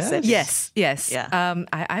school set. Yes. Yeah.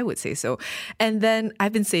 I would say so. And then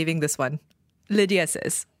I've been saving this one. Lydia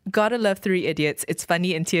says, gotta love Three Idiots. It's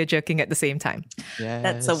funny and tear-jerking at the same time. Yes,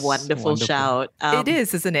 that's a wonderful shout. It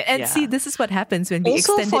is, isn't it? And see, this is what happens when we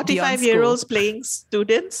also extend it beyond 45-year-olds playing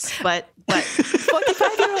students, but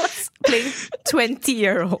 45-year-olds playing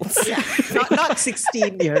 20-year-olds. Yeah. Not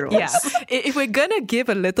 16-year-olds. Yeah. If we're going to give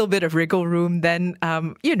a little bit of wriggle room, then,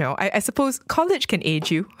 I suppose college can age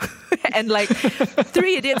you. And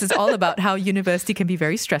Three Idiots is all about how university can be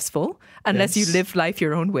very stressful unless you live life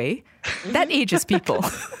your own way. That ages people.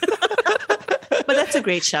 But that's a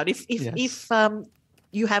great shout. If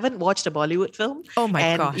you haven't watched a Bollywood film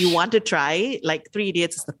and you want to try, Three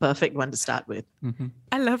Idiots is the perfect one to start with. Mm-hmm.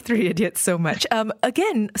 I love Three Idiots so much.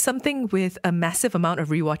 Again, something with a massive amount of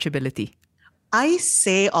rewatchability. I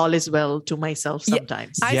say All Is Well to myself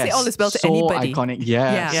sometimes. I say All Is Well to anybody. So iconic.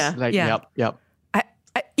 Yes. Yeah. Yep.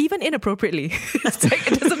 I, even inappropriately.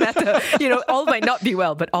 It doesn't matter. All might not be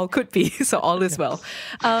well, but all could be. So all is well.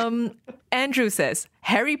 Andrew says,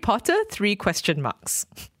 Harry Potter, 3 question marks.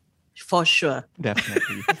 For sure.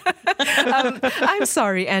 Definitely. I'm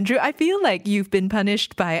sorry, Andrew. I feel like you've been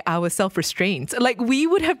punished by our self-restraint. Like we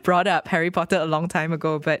would have brought up Harry Potter a long time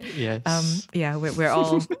ago, but Yes. yeah, we're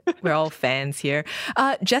all fans here.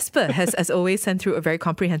 Jesper has, as always, sent through a very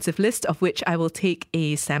comprehensive list, of which I will take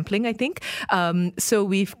a sampling, I think. So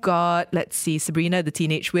we've got, let's see, Sabrina the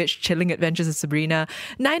Teenage Witch, Chilling Adventures of Sabrina,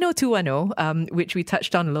 90210, which we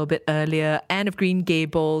touched on a little bit earlier, Anne of Green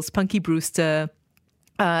Gables, Punky Brewster,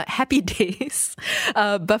 Happy Days,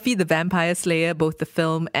 Buffy the Vampire Slayer, both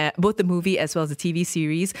the movie as well as the TV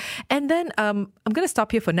series. And then I'm going to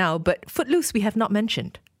stop here for now, but Footloose we have not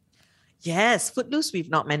mentioned. Yes, Footloose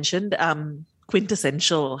we've not mentioned.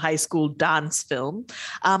 Quintessential high school dance film.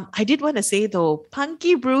 I did want to say though,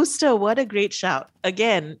 Punky Brewster, what a great shout.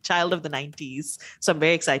 Again, child of the 90s. So I'm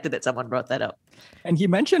very excited that someone brought that up. And he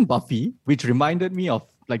mentioned Buffy, which reminded me of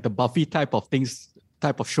like the Buffy type of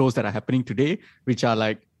shows that are happening today, which are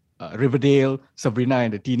like Riverdale, Sabrina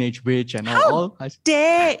and the Teenage Witch, and all. How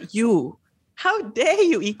dare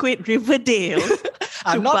you equate Riverdale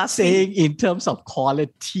I'm to not Buffy? saying in terms of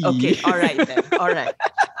quality. Okay, all right then. All right.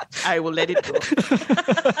 I will let it go.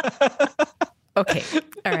 Okay,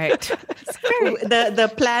 all right.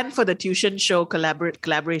 The plan for the tuition show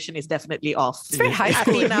collaboration is definitely off. It's very high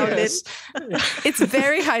school now, yes. It's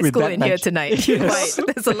very high With school that in here much- tonight. Yes. Right.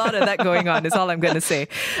 There's a lot of that going on, is all I'm going to say.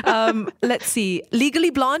 Let's see. Legally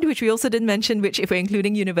Blonde, which we also didn't mention, which if we're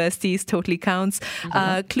including universities, totally counts.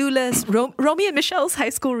 Clueless, Romy and Michelle's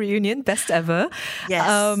high school reunion, best ever.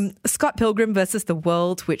 Yes. Scott Pilgrim versus the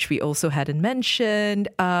World, which we also hadn't mentioned.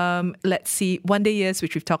 Let's see. Wonder Years,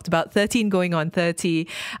 which we've talked about. 13 going on 30.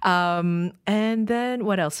 And then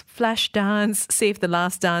what else? Flashdance, Save the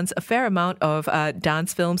Last Dance, a fair amount of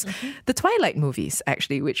dance films. The Twilight movies,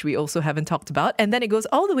 actually, which we also haven't talked about. And then it goes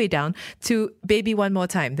all the way down to Baby One More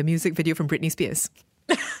Time, the music video from Britney Spears.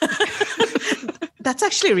 That's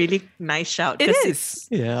actually a really nice shout. It 'cause is.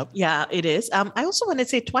 Yeah, it is. I also want to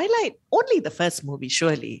say Twilight, only the first movie,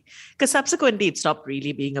 surely. Because subsequently it stopped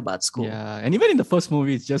really being about school. Yeah, and even in the first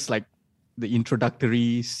movie, it's just like the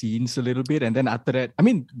introductory scenes a little bit, and then after that, I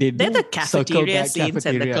mean, They're do the circle cafeteria back, scenes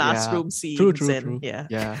and the cafeteria, classroom yeah. scenes. True. and,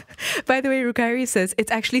 yeah. By the way, Rukari says it's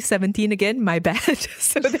actually 17 again. My bad.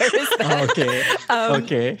 So there is that. Okay.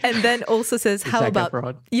 Okay. And then also says, how Zac about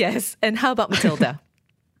Efron. yes? And how about Matilda?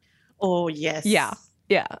 Oh, yes. Yeah.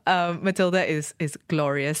 Matilda is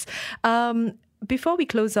glorious. Before we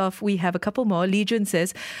close off, we have a couple more. Lee Jun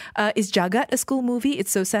says, is Jagat a school movie? It's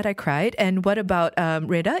so sad I cried. And what about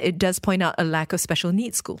Reda? It does point out a lack of special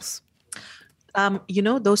needs schools.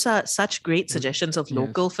 Those are such great suggestions of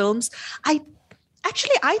local films. I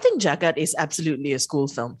think Jagat is absolutely a school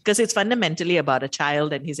film because it's fundamentally about a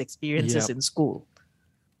child and his experiences in school.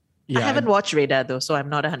 I haven't watched Reda though, so I'm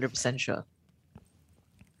not 100% sure.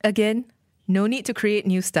 Again, no need to create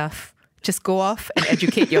new stuff. Just go off and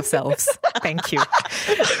educate yourselves. Thank you.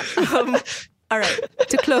 All right,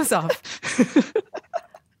 to close off,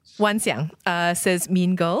 Wan Xiang says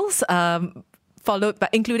Mean Girls, followed by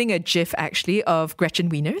including a GIF actually of Gretchen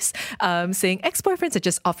Wieners saying ex-boyfriends are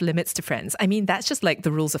just off limits to friends. I mean, that's just like the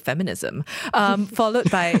rules of feminism. Followed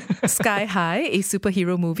by Sky High, a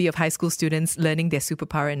superhero movie of high school students learning their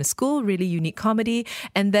superpower in a school, really unique comedy.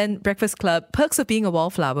 And then Breakfast Club, Perks of Being a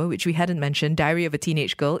Wallflower, which we hadn't mentioned, Diary of a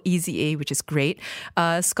Teenage Girl, Easy A, which is great,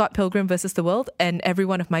 Scott Pilgrim versus the World, and every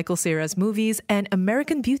one of Michael Cera's movies, and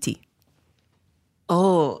American Beauty.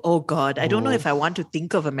 Oh God. I don't know if I want to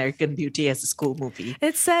think of American Beauty as a school movie.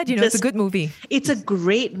 It's sad, it's a good movie. It's a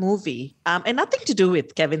great movie. And nothing to do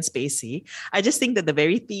with Kevin Spacey. I just think that the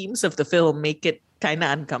very themes of the film make it kind of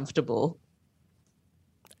uncomfortable.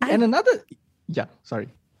 And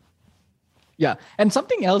and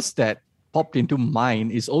something else that popped into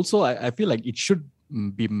mind is also, I feel like it should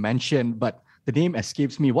be mentioned, but the name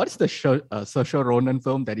escapes me. What is the Saoirse Ronan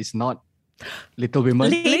film that is not Little Women?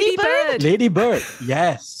 Lady Bird. Lady Bird.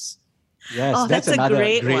 Yes. Oh, that's a another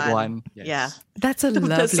great one. Yes. Yeah. That's a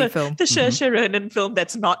lovely film. The Saoirse Ronan film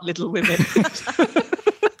that's not Little Women.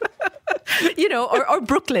 Or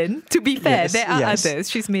Brooklyn, to be fair. Yes, there are yes. others.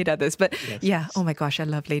 She's made others. But oh my gosh, I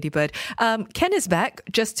love Lady Bird. Ken is back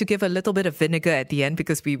just to give a little bit of vinegar at the end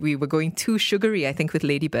because we were going too sugary, I think, with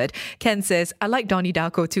Lady Bird. Ken says, I like Donnie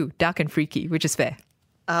Darko too, dark and freaky, which is fair.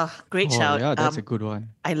 Great shout. Yeah, that's a good one.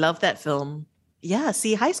 I love that film. Yeah,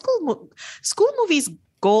 see, high school school movies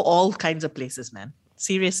go all kinds of places, man.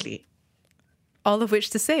 Seriously. All of which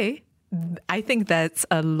to say, I think that's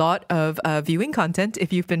a lot of viewing content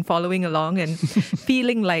if you've been following along and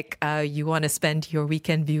feeling like you want to spend your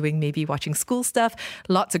weekend viewing, maybe watching school stuff.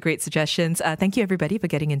 Lots of great suggestions. Thank you, everybody, for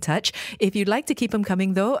getting in touch. If you'd like to keep them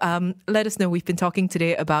coming, though, let us know. We've been talking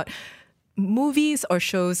today about movies or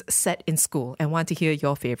shows set in school and want to hear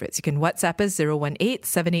your favorites, you can WhatsApp us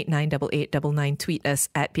 018-789-8899, tweet us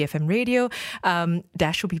at BFM Radio.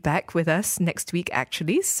 Dash will be back with us next week,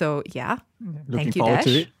 actually. So, yeah. Thank you, forward Dash.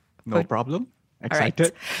 to it. No problem.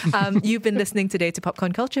 Excited. All right. You've been listening today to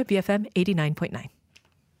Popcorn Culture, BFM 89.9.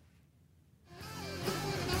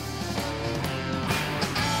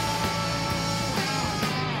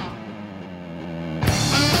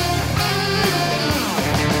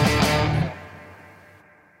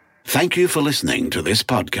 Thank you for listening to this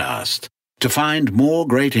podcast. To find more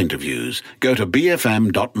great interviews, go to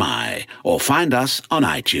bfm.my or find us on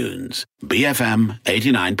iTunes. BFM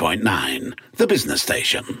 89.9, the business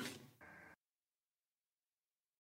station.